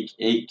before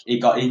he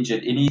got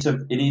injured? He needs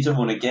a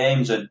run of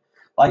games, and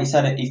like you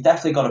said, he's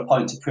definitely got a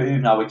point to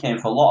prove now. We came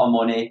for a lot of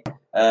money,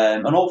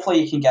 and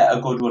hopefully he can get a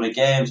good run of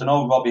games. I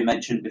know Robbie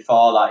mentioned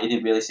before that he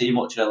didn't really see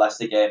much of the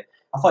Leicester game.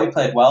 I thought he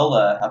played well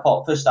there. I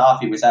thought first half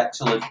he was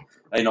excellent.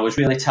 He was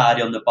really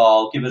tidy on the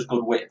ball, give us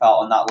good whip out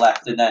on that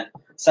left, and then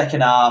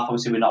second half,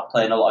 obviously we're not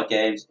playing a lot of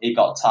games. He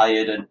got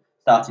tired and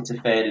started to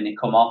fade, and he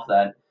come off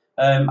then.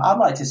 I'd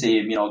like to see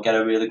him, get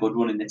a really good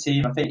run in the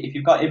team. I think if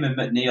you've got him and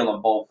McNeil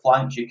on both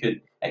flanks, you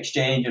can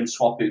exchange and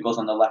swap who goes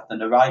on the left and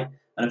the right.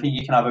 And I think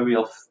you can have a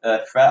real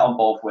threat on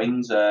both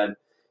wings. So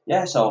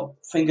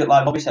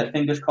like Bobby said,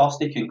 fingers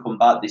crossed he can come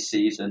back this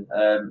season,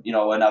 and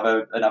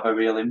have a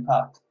real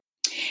impact.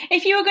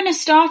 If you were going to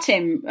start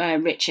him,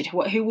 Richard,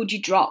 who would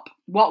you drop?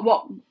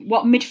 What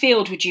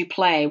midfield would you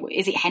play?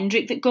 Is it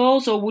Hendrick that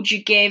goes, or would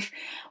you give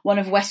one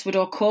of Westwood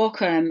or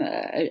Corkham,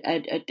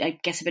 I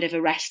guess, a bit of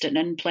a rest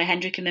and play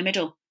Hendrick in the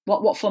middle?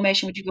 What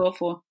formation would you go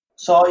for?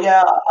 So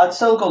yeah, I'd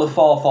still go the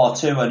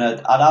 4-4-2, and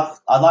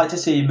I'd like to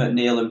see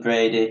McNeil and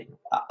Brady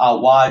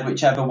out wide,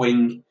 whichever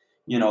wing.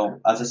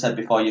 As I said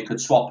before, you could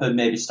swap him,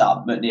 maybe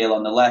start McNeil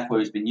on the left where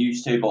he's been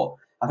used to, but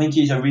I think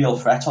he's a real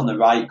threat on the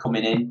right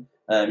coming in.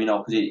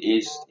 Because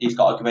he's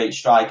got a great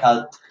strike.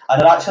 I'd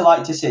actually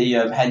like to see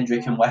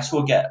Hendrick and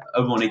Westwood get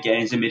a run of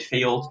games in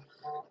midfield.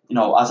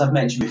 As I've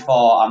mentioned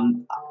before,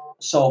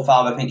 so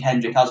far I think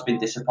Hendrick has been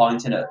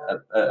disappointing at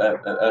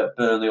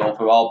Burnley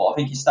overall, but I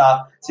think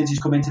since he's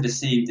come into the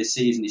scene this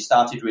season, he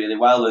started really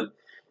well. And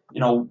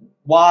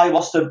why?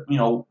 What's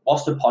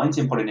the point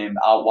in putting him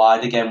out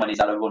wide again when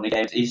he's had a run of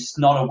games? He's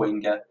not a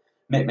winger.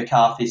 Mick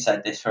McCarthy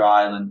said this for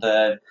Ireland,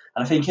 and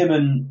I think him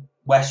and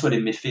Westwood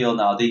in midfield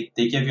now, they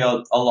give you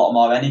a lot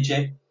more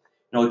energy.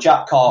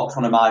 Jack Cork's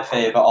one of my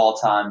favourite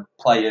all-time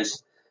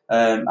players.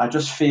 I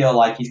just feel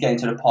like he's getting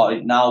to the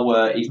point now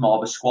where he's more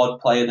of a squad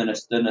player than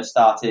a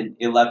starting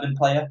 11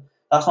 player.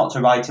 that's not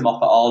to write him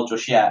off at all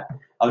just yet.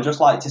 I would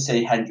just like to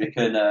see Hendrick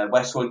and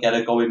Westwood get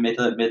a go in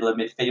middle of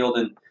midfield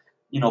and,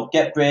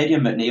 get Brady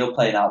and McNeil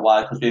playing out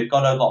wide, because we've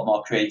got a lot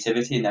more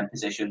creativity in them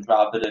positions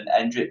rather than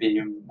Hendrick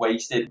being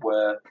wasted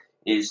where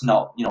he's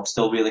not,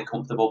 still really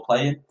comfortable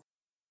playing.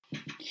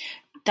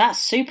 That's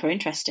super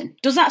interesting.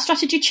 Does that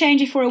strategy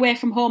change if we're away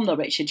from home though,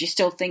 Richard? Do you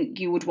still think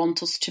you would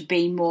want us to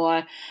be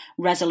more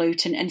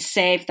resolute and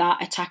save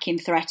that attacking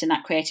threat and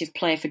that creative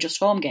play for just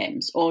home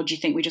games? Or do you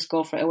think we just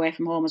go for it away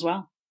from home as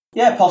well?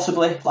 Yeah,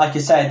 possibly. Like I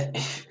said,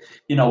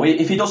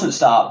 if he doesn't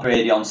start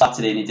Brady on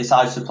Saturday and he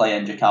decides to play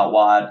Hendrick out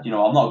wide, I'm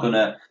not going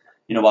to,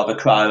 have a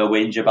cry or a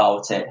whinge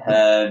about it.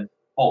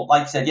 But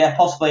like I said, yeah,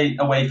 possibly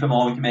away from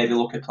home, we can maybe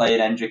look at playing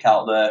Hendrick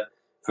out there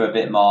for a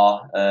bit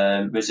more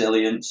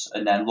resilience,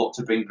 and then look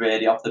to bring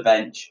Brady off the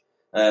bench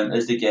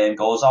as the game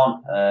goes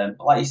on.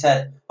 But like you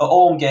said, a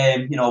home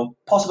game,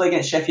 possibly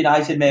against Sheffield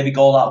United, maybe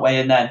go that way,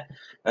 and then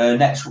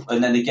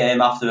the game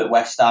after at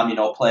West Ham,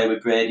 play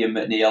with Brady and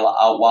McNeil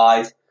out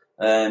wide.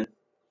 Where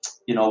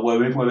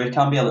we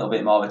can be a little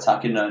bit more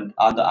attacking and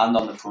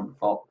on the front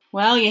foot.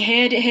 Well, you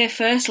heard it here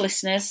first,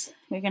 listeners.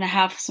 We're going to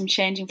have some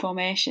changing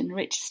formation.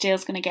 Rich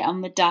Steele's going to get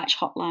on the Dutch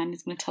hotline.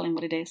 He's going to tell him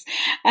what it is.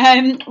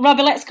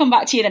 Robbie, let's come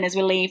back to you then as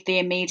we leave the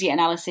immediate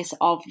analysis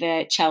of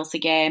the Chelsea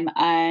game.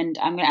 And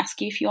I'm going to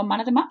ask you if you're man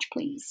of the match,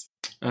 please.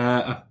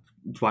 Dwight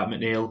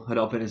McNeil. I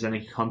don't think there's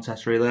any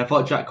contest, really. I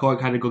thought Jack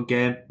Cork had a good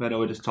game. I know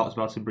we just talked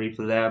about him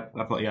briefly there.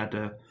 I thought he had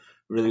a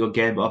really good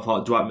game, but I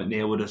thought Dwight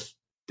McNeil was just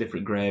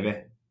different gravy.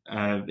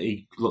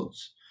 He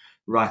looked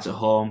right at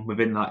home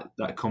within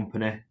that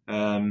company.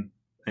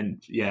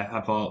 And yeah,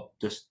 I thought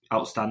just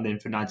outstanding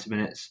for 90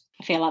 minutes.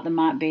 I feel like there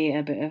might be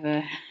a bit of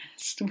a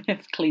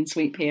clean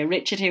sweep here.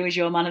 Richard, who was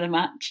your man of the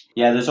match?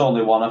 Yeah, there's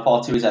only one. I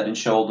thought he was head and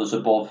shoulders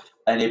above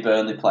any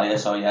Burnley player,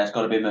 so yeah, it's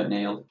got to be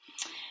McNeil.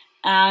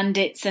 And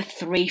it's a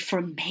 3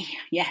 from me.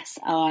 Yes,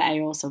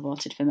 I also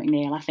voted for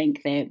McNeil. I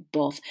think they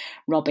both,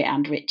 Robbie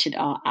and Richard,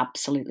 are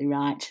absolutely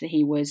right.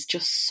 He was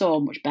just so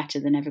much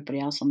better than everybody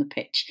else on the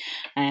pitch.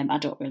 I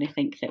don't really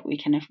think that we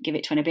can give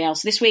it to anybody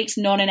else. This week's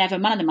None and Ever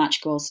man of the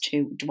match goes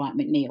to Dwight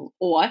McNeil,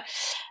 or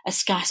as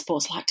Sky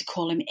Sports like to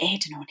call him,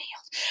 Aidan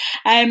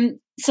O'Neill.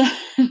 So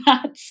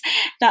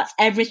that's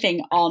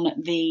everything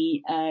on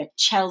the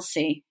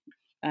Chelsea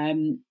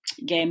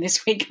game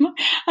this week.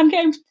 I'm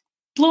getting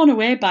blown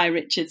away by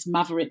Richard's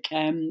maverick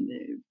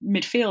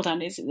midfield,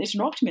 and it's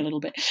rocked me a little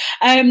bit.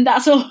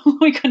 That's all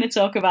we're going to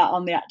talk about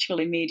on the actual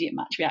immediate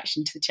match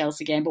reaction to the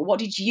Chelsea game. But what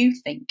did you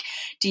think?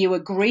 Do you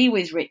agree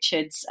with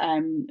Richard's?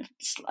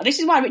 This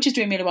is why Richard's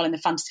doing really well in the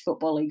Fantasy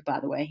Football League, by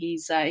the way.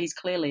 He's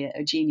clearly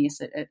a genius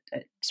at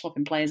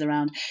swapping players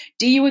around.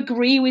 Do you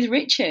agree with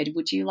Richard?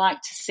 Would you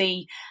like to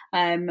see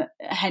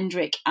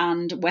Hendrick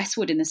and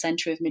Westwood in the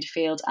centre of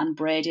midfield and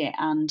Brady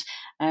and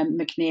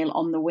McNeil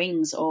on the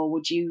wings, or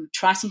would you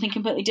try something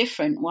completely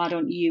different? Why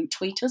don't you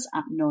tweet us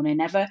at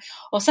NoNayNever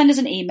or send us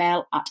an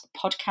email at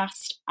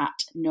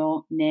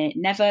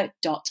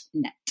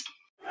podcast@nonaynever.net.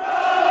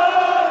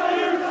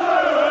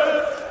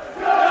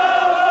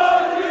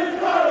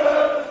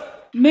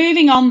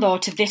 Moving on, though,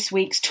 to this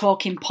week's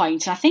talking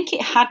point, I think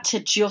it had to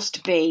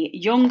just be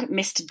young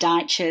Mr.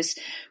 Dyche's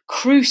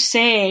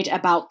crusade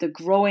about the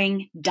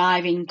growing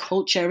diving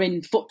culture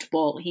in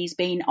football. He's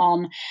been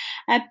on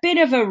a bit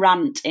of a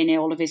rant in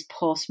all of his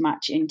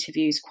post-match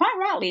interviews, quite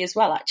rightly as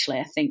well, actually,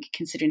 I think,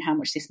 considering how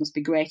much this must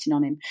be grating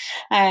on him.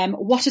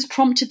 What has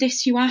prompted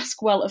this, you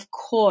ask? Well, of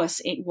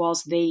course, it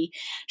was the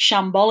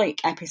shambolic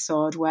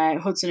episode where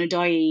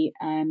Hudson-Odoi,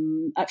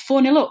 at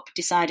 4-0 up,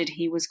 decided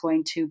he was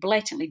going to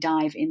blatantly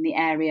dive in the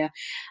area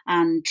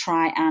and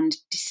try and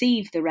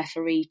deceive the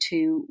referee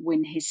to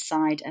win his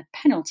side a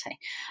penalty.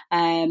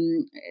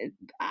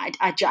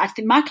 I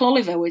think Michael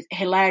Oliver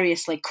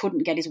hilariously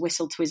couldn't get his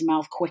whistle to his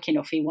mouth quick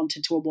enough. He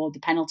wanted to award the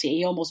penalty.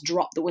 He almost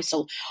dropped the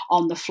whistle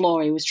on the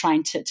floor. He was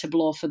trying to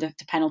blow for the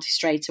penalty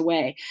straight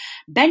away.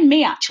 Ben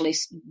Mee actually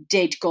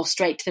did go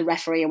straight to the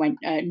referee and went,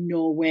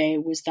 no way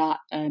was that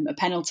a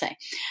penalty.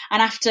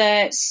 And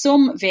after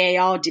some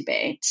VAR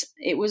debate,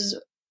 it was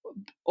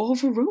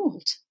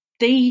overruled.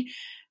 The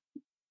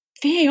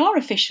VAR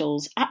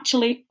officials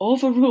actually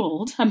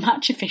overruled a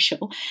match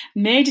official,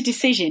 made a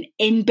decision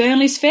in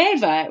Burnley's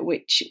favour,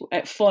 which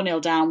at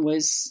 4-0 down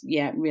was,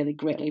 really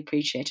greatly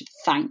appreciated.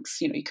 Thanks.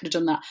 You could have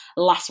done that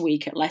last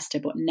week at Leicester,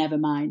 but never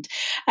mind.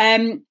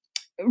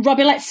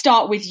 Robbie, let's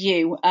start with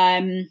you.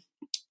 Do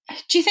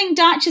you think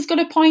Dyche has got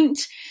a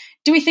point?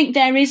 Do we think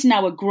there is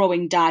now a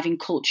growing diving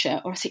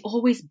culture, or has it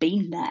always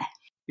been there?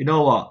 You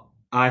know what?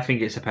 I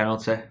think it's a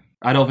penalty.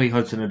 I don't think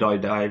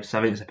Hudson-Odoi dives.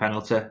 I think it's a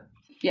penalty.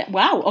 Yeah,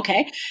 wow,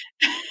 okay.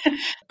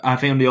 I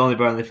think I'm the only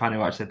Burnley fan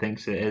who actually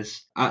thinks it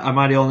is. Am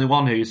I the only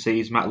one who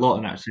sees Matt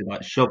Lawton actually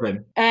shove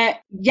him?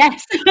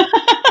 Yes.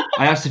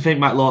 I actually think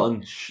Matt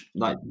Lawton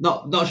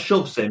not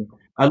shoves him,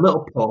 a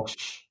little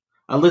push,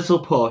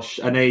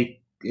 and it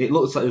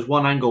looks like there's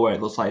one angle where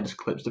it looks like he just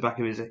clips the back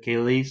of his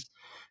Achilles.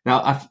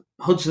 Now,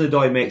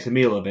 Hudson-Odoi makes a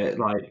meal of it.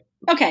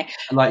 Okay.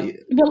 Well,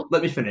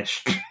 let me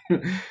finish.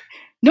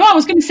 No, I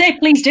was going to say,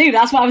 please do.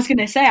 That's what I was going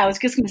to say. I was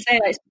just going to say,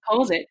 let's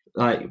pause it.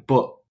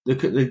 But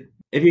the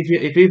If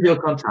you feel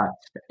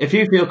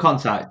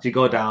contact, you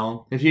go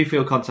down. If you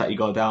feel contact, you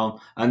go down.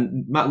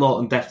 And Matt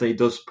Lawton definitely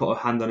does put a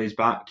hand on his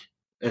back,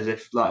 as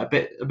if like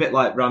a bit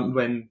like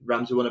when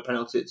Ramsey won a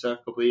penalty a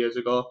couple of years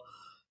ago,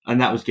 and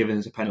that was given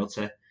as a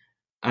penalty.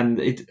 And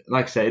it,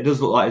 like I say, it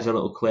does look like it's a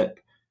little clip.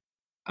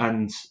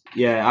 And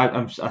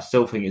yeah, I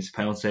still think it's a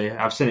penalty.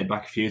 I've seen it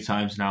back a few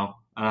times now,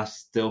 and I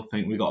still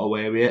think we got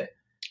away with it.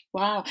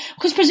 Wow.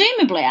 Because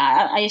presumably,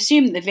 I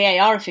assume the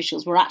VAR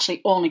officials were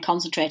actually only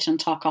concentrating on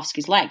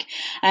Tarkowski's leg.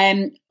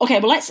 Okay,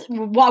 well,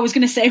 what I was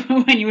going to say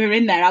when you were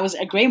in there, I was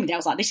agreeing with you. I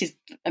was like, this is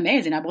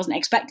amazing. I wasn't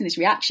expecting this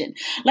reaction.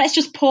 Let's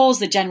just pause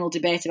the general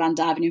debate around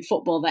diving in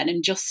football then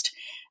and just...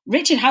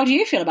 Richard, how do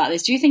you feel about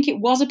this? Do you think it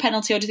was a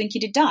penalty or do you think he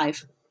did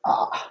dive?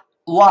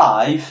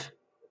 Live,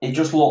 it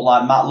just looked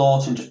like Matt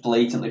Lawton just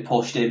blatantly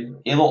pushed him.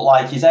 He looked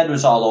like his head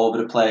was all over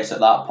the place at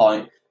that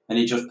point. And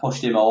he just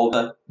pushed him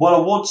over. What I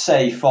would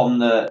say from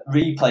the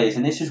replays,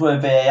 and this is where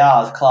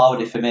VAR is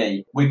cloudy for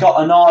me, we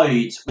got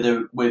annoyed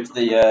with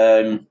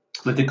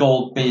the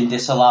goal being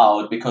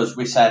disallowed because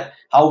we said,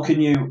 how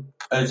can you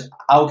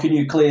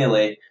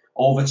clearly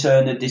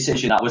overturn the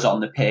decision that was on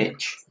the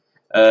pitch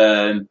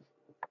when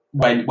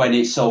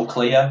it's so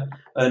clear?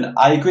 And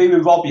I agree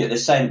with Robbie at the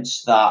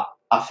sense that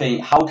I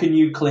think, how can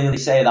you clearly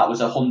say that was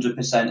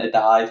 100% a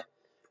dive?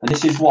 And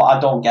this is what I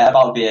don't get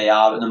about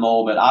VAR at the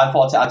moment. I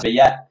thought it had to be,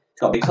 it's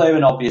got to be clear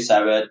and obvious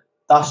error.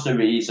 That's the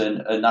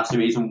reason, and that's the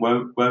reason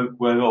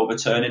we're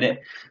overturning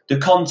it. The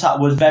contact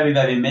was very,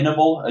 very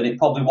minimal, and it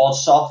probably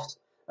was soft,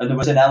 and there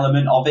was an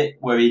element of it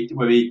where he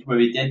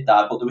did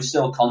that, but there was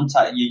still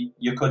contact.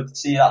 You could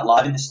see that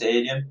live in the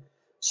stadium.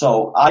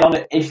 So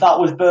if that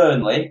was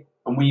Burnley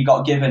and we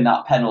got given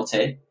that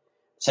penalty,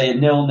 say at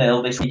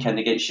 0-0 this weekend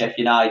against Sheffield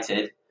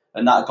United,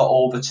 and that got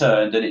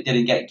overturned and it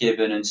didn't get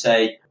given, and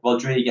say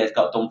Rodriguez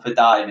got done for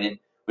diving,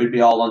 we'd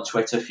be all on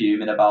Twitter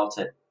fuming about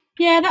it.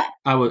 Yeah,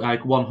 I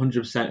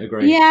 100%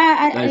 agree.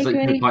 Yeah, I agree.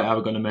 Like the point I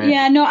was going to make.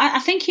 Yeah, no, I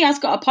think he has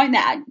got a point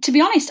there. To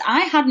be honest,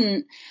 I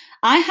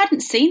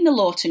hadn't seen the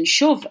Lawton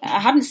shove. I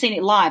hadn't seen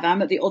it live.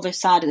 I'm at the other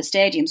side of the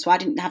stadium, so I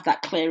didn't have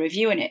that clear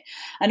review in it.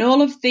 And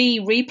all of the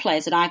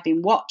replays that I've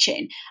been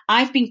watching,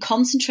 I've been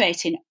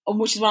concentrating on,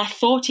 which is what I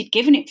thought he'd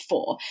given it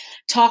for,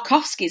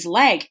 Tarkowski's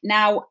leg.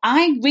 Now,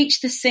 I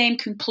reached the same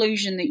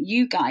conclusion that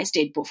you guys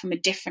did, but from a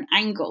different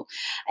angle,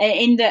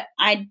 in that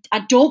I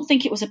don't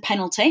think it was a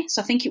penalty,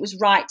 so I think it was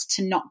right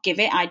to not give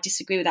it. I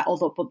disagree with that,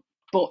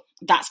 but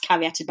that's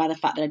caveated by the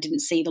fact that I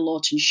didn't see the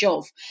Lawton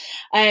shove.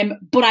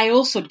 But I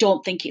also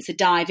don't think it's a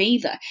dive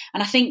either.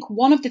 And I think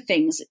one of the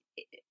things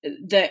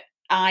that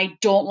I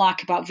don't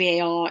like about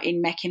VAR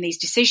in making these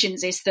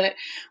decisions is that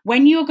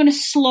when you're going to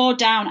slow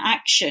down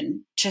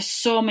action to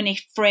so many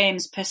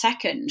frames per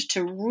second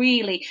to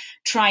really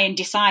try and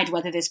decide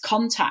whether there's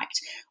contact,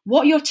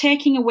 what you're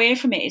taking away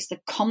from it is the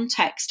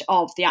context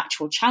of the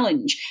actual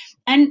challenge.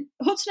 And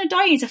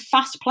Hudson-Odoi is a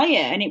fast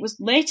player, and it was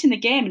late in the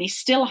game and he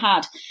still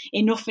had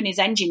enough in his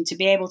engine to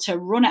be able to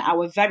run at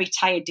our very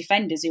tired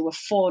defenders who were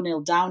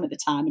 4-0 down at the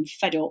time and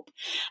fed up.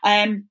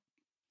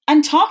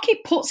 And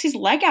Tarky puts his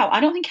leg out. I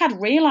don't think I'd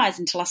realised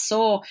until I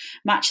saw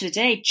Match of the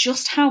Day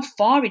just how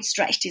far he'd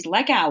stretched his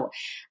leg out.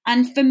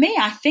 And for me,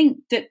 I think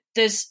that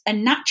there's a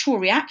natural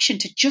reaction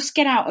to just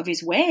get out of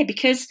his way,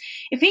 because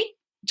if he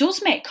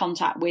does make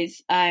contact with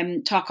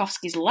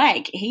Tarkowski's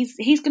leg,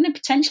 he's going to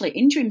potentially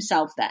injure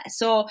himself there.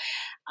 So,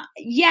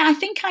 yeah, I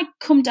think I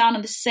come down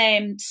on the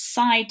same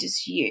side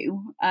as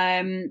you,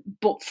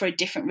 but for a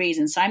different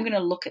reason. So I'm going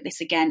to look at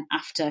this again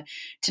after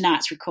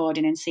tonight's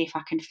recording and see if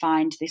I can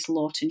find this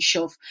Lawton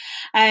shove.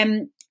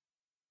 But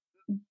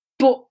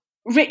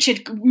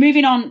Richard,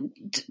 moving on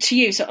to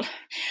you. So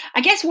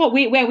I guess where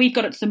we've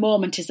got it at the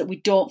moment is that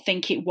we don't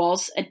think it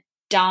was a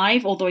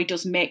dive, although he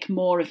does make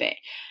more of it.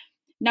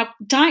 Now,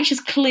 Dyche has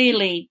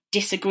clearly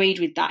disagreed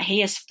with that. He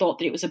has thought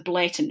that it was a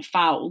blatant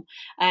foul.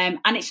 And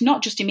it's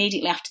not just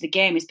immediately after the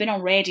game. He's been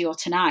on radio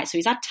tonight, so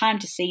he's had time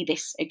to see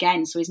this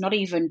again. So he's not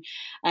even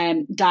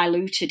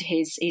diluted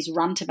his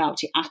rant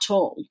about it at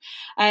all.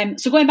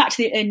 So going back to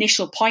the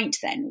initial point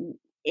then,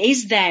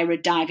 is there a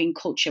diving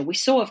culture? We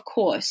saw, of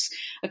course,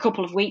 a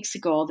couple of weeks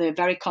ago, the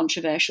very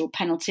controversial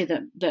penalty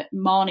that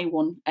Marnie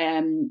won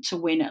to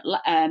win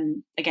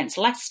against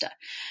Leicester.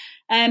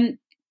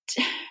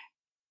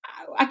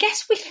 I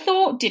guess we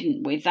thought,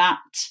 didn't we,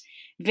 that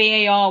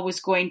VAR was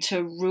going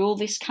to rule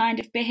this kind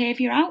of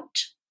behaviour out,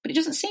 but it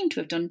doesn't seem to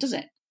have done, does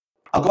it?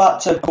 I'll go back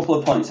to a couple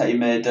of points that you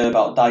made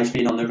about Dyche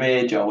being on the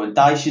radio, and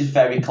Dyche is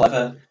very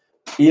clever.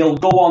 He'll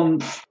go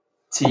on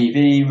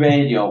TV,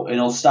 radio, and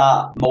he'll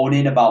start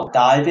moaning about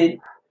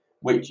diving,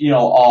 which,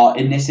 or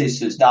in this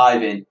instance,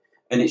 diving,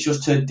 and it's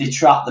just to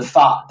detract the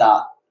fact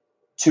that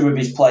two of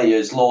his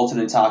players, Lawton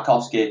and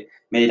Tarkowski,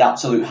 made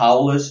absolute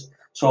howlers.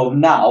 So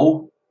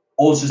now,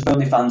 us as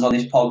Burnley fans on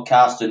this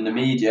podcast and the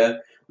media,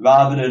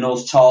 rather than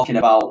us talking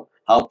about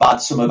how bad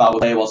some of our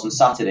play was on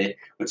Saturday,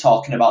 we're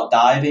talking about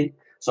diving.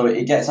 So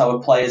it gets our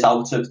players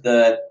out of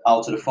the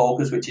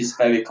focus, which is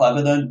very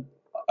clever then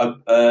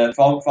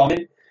from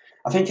him.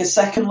 I think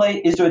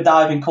secondly, is there a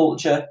diving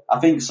culture? I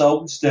think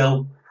so,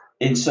 still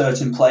in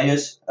certain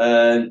players.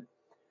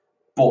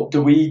 But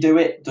do we do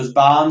it? Does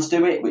Barnes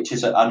do it? Which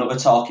is another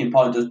talking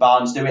point. Does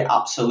Barnes do it?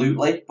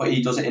 Absolutely. But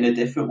he does it in a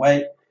different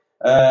way.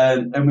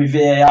 And with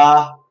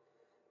VAR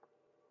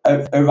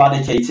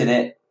eradicating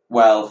it,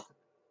 well,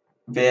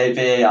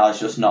 VAR is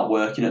just not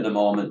working at the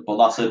moment. But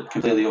that's a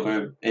completely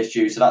other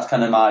issue. So that's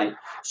kind of my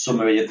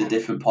summary of the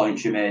different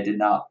points you made in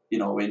that, in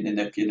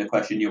the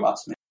question you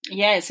asked me.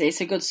 Yeah,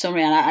 it's a good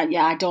summary, and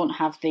I don't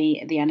have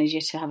the energy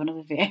to have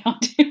another VAR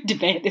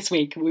debate this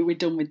week. We're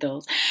done with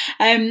those.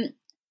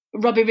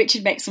 Robbie,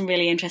 Richard makes some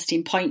really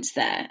interesting points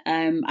there.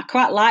 I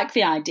quite like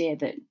the idea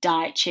that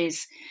Dyche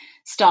is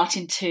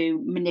starting to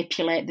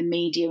manipulate the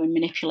media and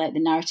manipulate the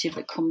narrative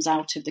that comes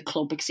out of the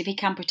club, because if he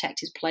can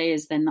protect his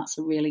players, then that's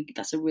a really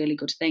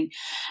good thing.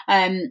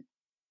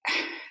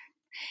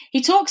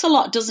 He talks a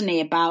lot, doesn't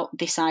he, about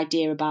this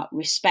idea about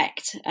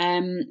respect.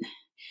 But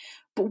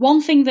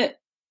one thing that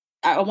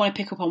I want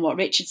to pick up on what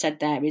Richard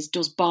said there is,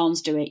 does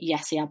Barnes do it?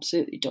 Yes, he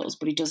absolutely does,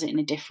 but he does it in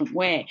a different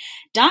way.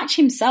 Dyche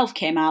himself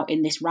came out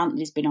in this rant that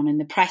he's been on in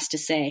the press to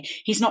say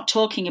he's not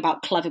talking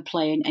about clever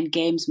play and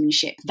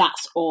gamesmanship.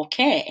 That's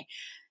okay.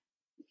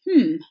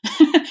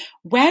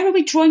 Where are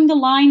we drawing the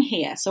line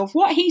here? So if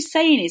what he's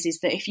saying is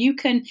that if you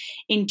can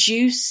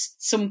induce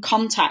some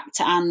contact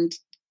and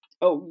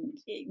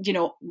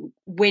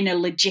win a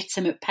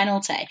legitimate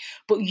penalty,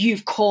 but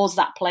you've caused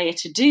that player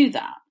to do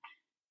that,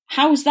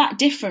 how is that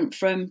different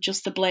from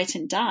just the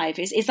blatant dive?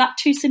 Is that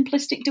too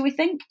simplistic, do we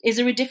think? Is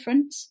there a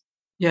difference?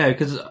 Yeah,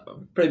 because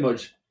pretty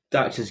much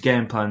Dyche's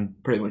game plan,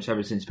 pretty much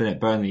ever since been at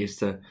Burnley, is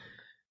to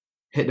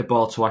hit the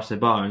ball to Ashley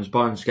Barnes.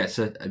 Barnes gets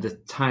the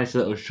tiniest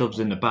little shoves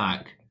in the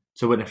back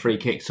to win a free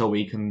kick so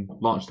he can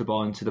launch the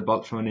ball into the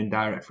box from an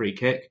indirect free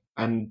kick.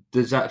 And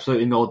there's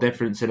absolutely no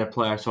difference in a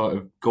player sort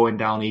of going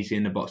down easy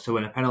in the box to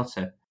win a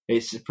penalty.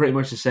 It's pretty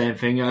much the same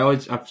thing.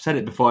 I've said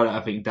it before that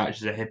I think Dyche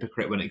is a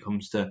hypocrite when it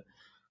comes to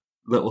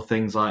little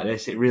things like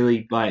this. It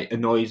really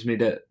annoys me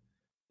that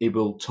he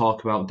will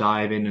talk about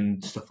diving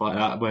and stuff like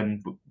that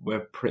when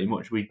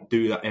we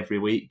do that every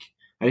week.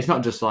 And it's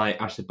not just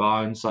like Ashley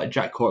Barnes. Like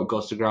Jack Cork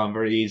goes to ground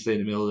very easily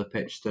in the middle of the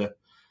pitch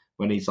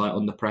when he's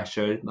under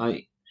pressure.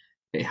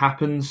 It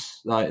happens.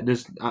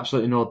 There's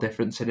absolutely no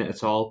difference in it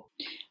at all.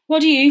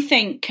 What do you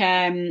think,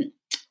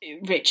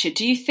 Richard?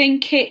 Do you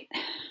think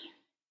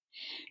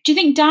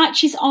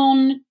Dyche is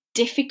on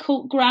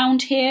difficult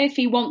ground here if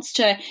he wants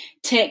to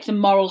take the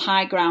moral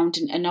high ground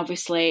and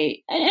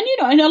obviously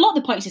and a lot of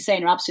the points he's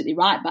saying are absolutely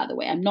right, by the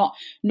way. I'm not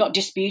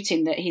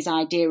disputing that his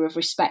idea of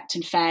respect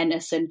and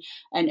fairness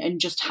and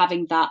just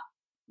having that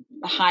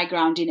high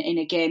ground in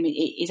a game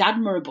is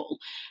admirable.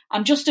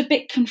 I'm just a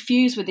bit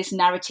confused with this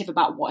narrative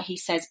about what he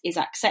says is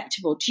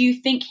acceptable. Do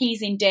you think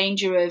he's in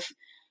danger of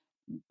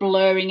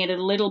blurring it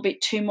a little bit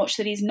too much,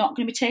 that he's not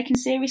going to be taken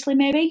seriously,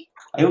 maybe?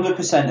 I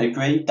 100%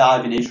 agree.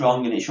 Diving is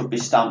wrong and it should be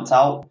stamped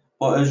out.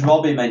 But as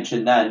Robbie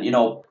mentioned then,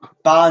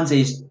 Barnes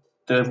is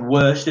the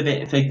worst of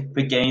it for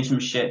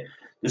gamesmanship.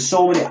 There's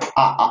so many.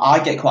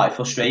 I get quite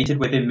frustrated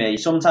with him.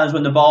 Sometimes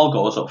when the ball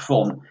goes up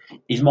front,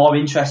 he's more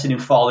interested in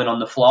falling on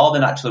the floor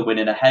than actually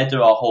winning a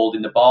header or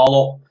holding the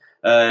ball up.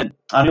 And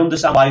I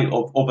understand why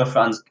other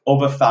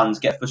fans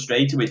get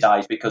frustrated with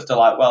Dyche, because they're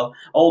like, well,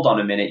 hold on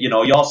a minute.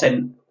 You're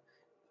saying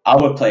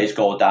our players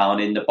go down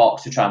in the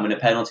box to try and win a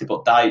penalty,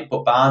 but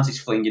Barnes is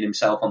flinging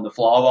himself on the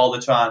floor all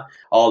the time,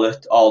 all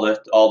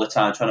the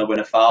time trying to win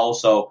a foul.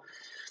 So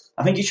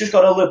I think he's just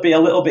got to be a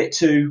little bit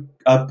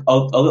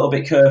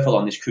careful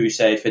on this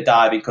crusade for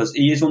diving, because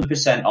he is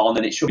 100% on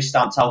and it should be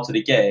stamped out of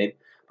the game.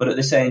 But at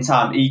the same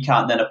time, he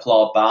can't then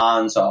applaud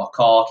Barnes or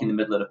Cork in the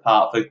middle of the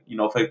park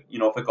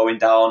for going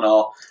down,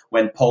 or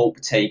when Pope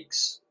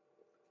takes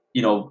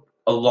a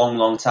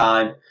long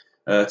time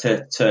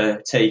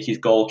to take his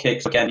goal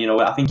kicks. Again,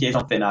 I think he's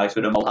on thin ice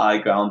with him on high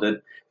ground, and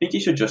I think he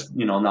should just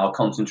now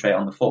concentrate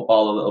on the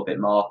football a little bit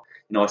more.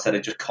 Instead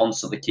of just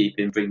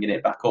constantly bringing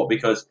it back up,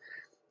 because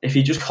if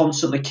he just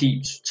constantly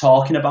keeps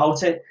talking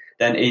about it,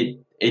 then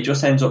it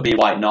just ends up being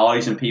white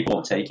noise and people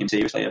won't take him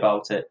seriously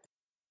about it.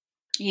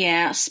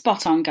 Yeah,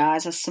 spot on,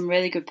 guys. There's some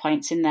really good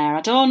points in there.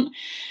 I don't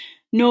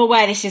know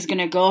where this is going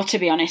to go, to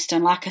be honest.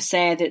 And like I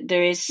say,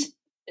 that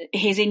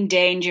he's in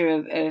danger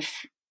of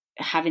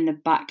having the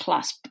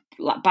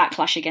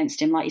backlash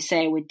against him, like you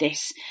say, with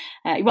this.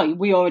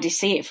 We already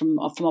see it from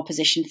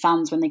opposition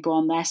fans when they go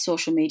on their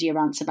social media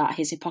rants about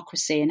his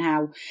hypocrisy and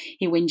how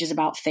he whinges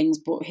about things,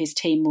 but his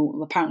team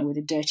apparently we're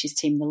the dirtiest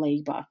team in the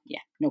league. But yeah,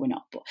 no, we're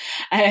not.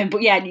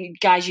 But yeah,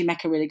 guys, you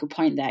make a really good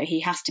point there.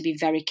 He has to be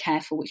very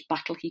careful which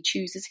battle he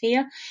chooses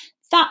here.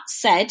 That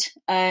said,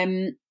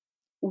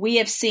 we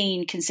have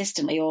seen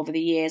consistently over the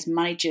years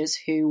managers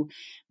who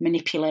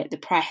manipulate the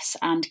press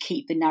and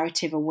keep the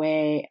narrative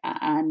away.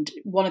 And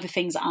one of the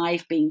things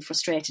I've been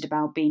frustrated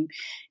about being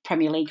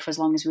Premier League for as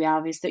long as we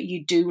have is that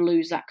you do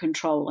lose that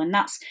control. And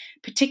that's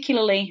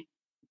particularly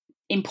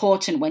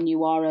important when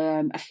you are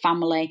a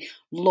family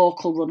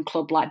local run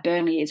club like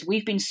Burnley is.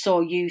 We've been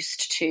so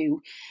used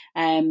to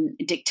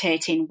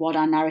dictating what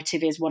our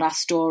narrative is, what our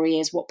story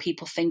is, what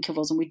people think of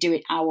us, and we do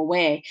it our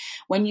way.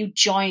 When you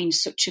join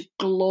such a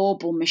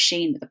global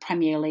machine that the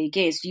Premier League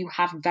is, you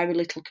have very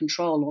little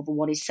control over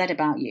what is said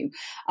about you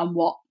and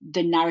what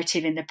the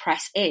narrative in the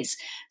press is.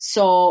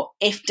 So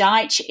if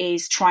Dyche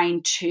is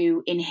trying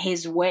to, in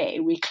his way,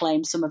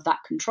 reclaim some of that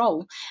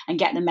control and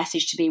get the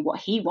message to be what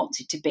he wants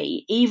it to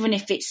be, even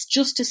if it's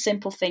just a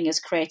simple thing as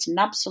creating an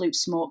absolute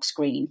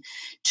smokescreen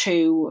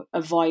to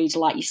avoid,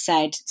 like you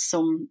said,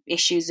 some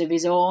issues of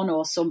his own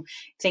or some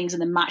things in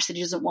the match that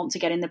he doesn't want to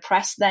get in the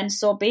press, then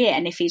so be it.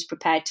 And if he's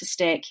prepared to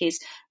stake his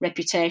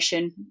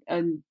reputation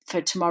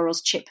for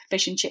tomorrow's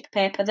fish and chip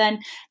paper, then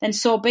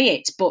so be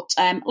it. But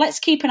let's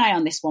keep an eye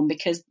on this one,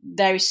 because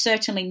there is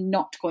certainly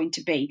not going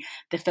to be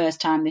the first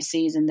time this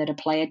season that a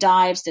player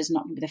dives. There's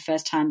not going to be the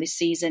first time this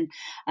season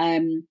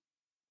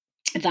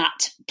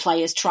that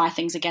players try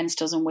things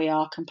against us and we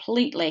are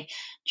completely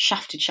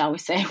shafted, shall we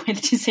say,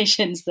 with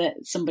decisions that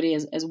somebody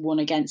has won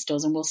against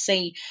us. And we'll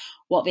see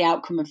what the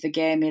outcome of the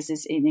game is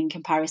in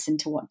comparison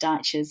to what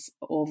Dyche's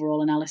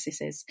overall analysis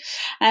is.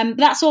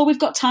 That's all we've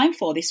got time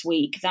for this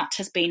week. That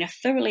has been a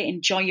thoroughly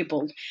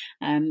enjoyable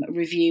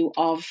review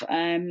of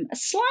a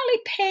slightly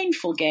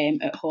painful game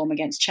at home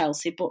against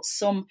Chelsea, but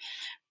some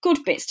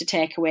good bits to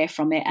take away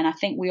from it, and I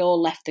think we all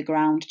left the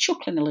ground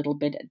chuckling a little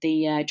bit at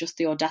the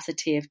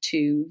audacity of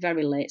two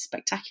very late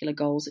spectacular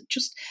goals. It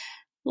just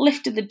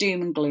lifted the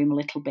doom and gloom a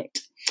little bit.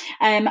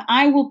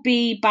 I will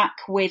be back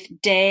with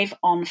Dave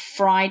on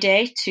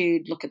Friday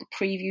to look at the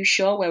preview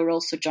show, where we're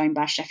also joined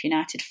by a Sheffield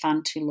United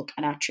fan to look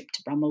at our trip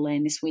to Bramall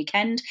Lane this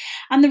weekend.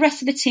 And the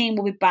rest of the team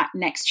will be back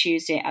next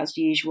Tuesday as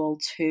usual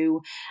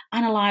to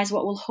analyse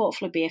what will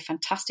hopefully be a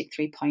fantastic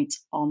 3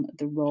 points on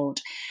the road.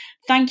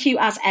 Thank you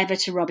as ever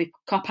to Robbie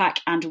Kopak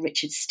and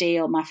Richard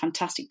Steele, my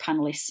fantastic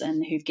panellists,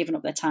 and who've given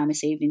up their time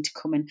this evening to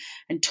come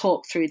and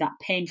talk through that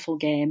painful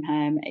game.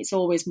 It's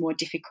always more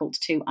difficult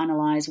to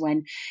analyse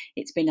when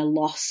it's been a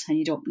loss and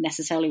you don't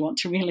necessarily want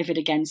to relive it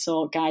again.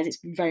 So, guys, it's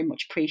been very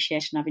much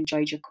appreciated and I've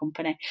enjoyed your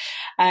company.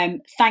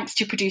 Thanks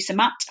to producer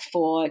Matt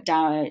for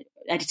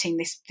editing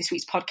this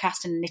week's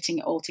podcast and knitting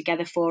it all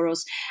together for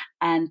us.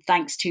 And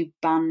thanks to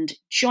band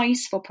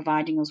Joyce for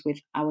providing us with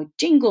our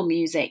jingle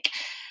music.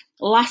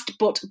 Last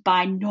but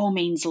by no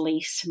means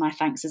least, my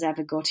thanks as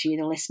ever go to you,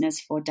 the listeners,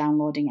 for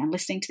downloading and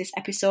listening to this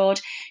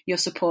episode. Your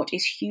support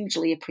is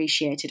hugely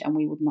appreciated and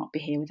we would not be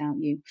here without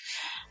you.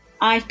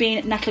 I've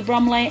been Natalie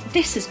Bromley.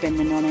 This has been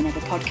the No Nay Never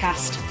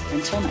podcast.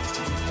 Until next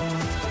time.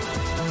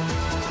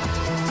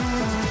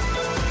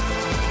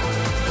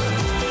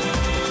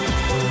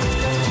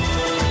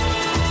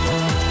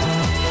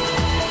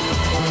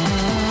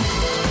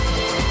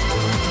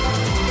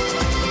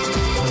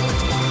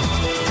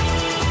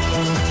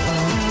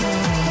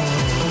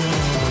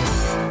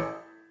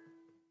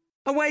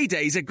 Away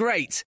days are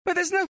great, but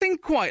there's nothing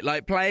quite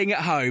like playing at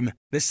home.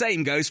 The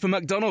same goes for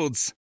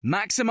McDonald's.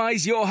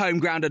 Maximise your home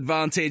ground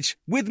advantage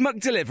with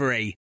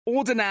McDelivery.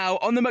 Order now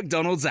on the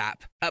McDonald's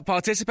app. At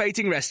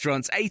participating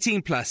restaurants,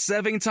 18 plus,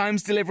 serving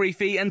times, delivery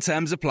fee and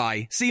terms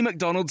apply. See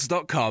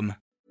mcdonalds.com.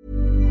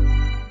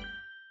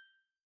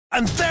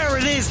 And there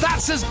it is,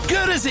 that's as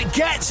good as it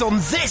gets on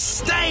this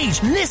stage.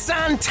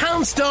 Nissan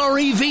Townstar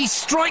EV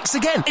strikes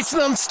again. It's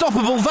an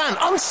unstoppable van,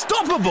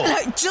 unstoppable.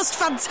 Just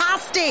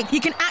fantastic. You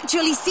can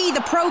actually see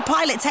the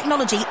ProPilot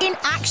technology in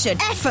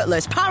action.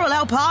 Effortless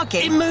parallel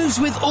parking. It moves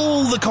with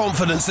all the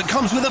confidence that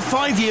comes with a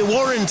 5-year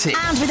warranty.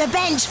 And with a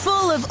bench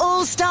full of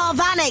all-star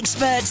van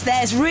experts,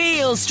 there's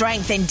real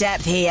strength in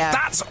depth here.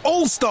 That's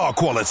all-star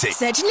quality.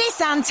 Search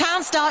Nissan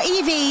Townstar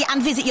EV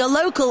and visit your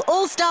local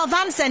all-star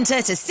van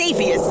centre to see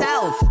for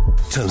yourself.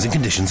 Terms and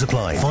conditions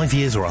apply. 5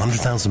 years or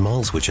 100,000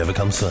 miles, whichever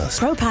comes first.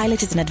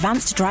 ProPilot is an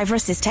advanced driver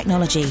assist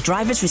technology.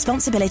 Driver's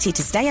responsibility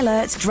to stay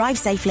alert, drive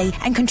safely,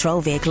 and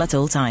control vehicle at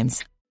all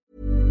times.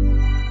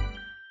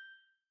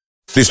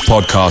 This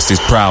podcast is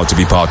proud to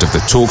be part of the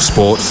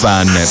TalkSport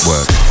Fan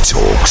Network.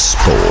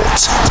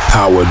 TalkSport.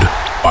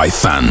 Powered by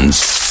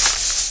fans.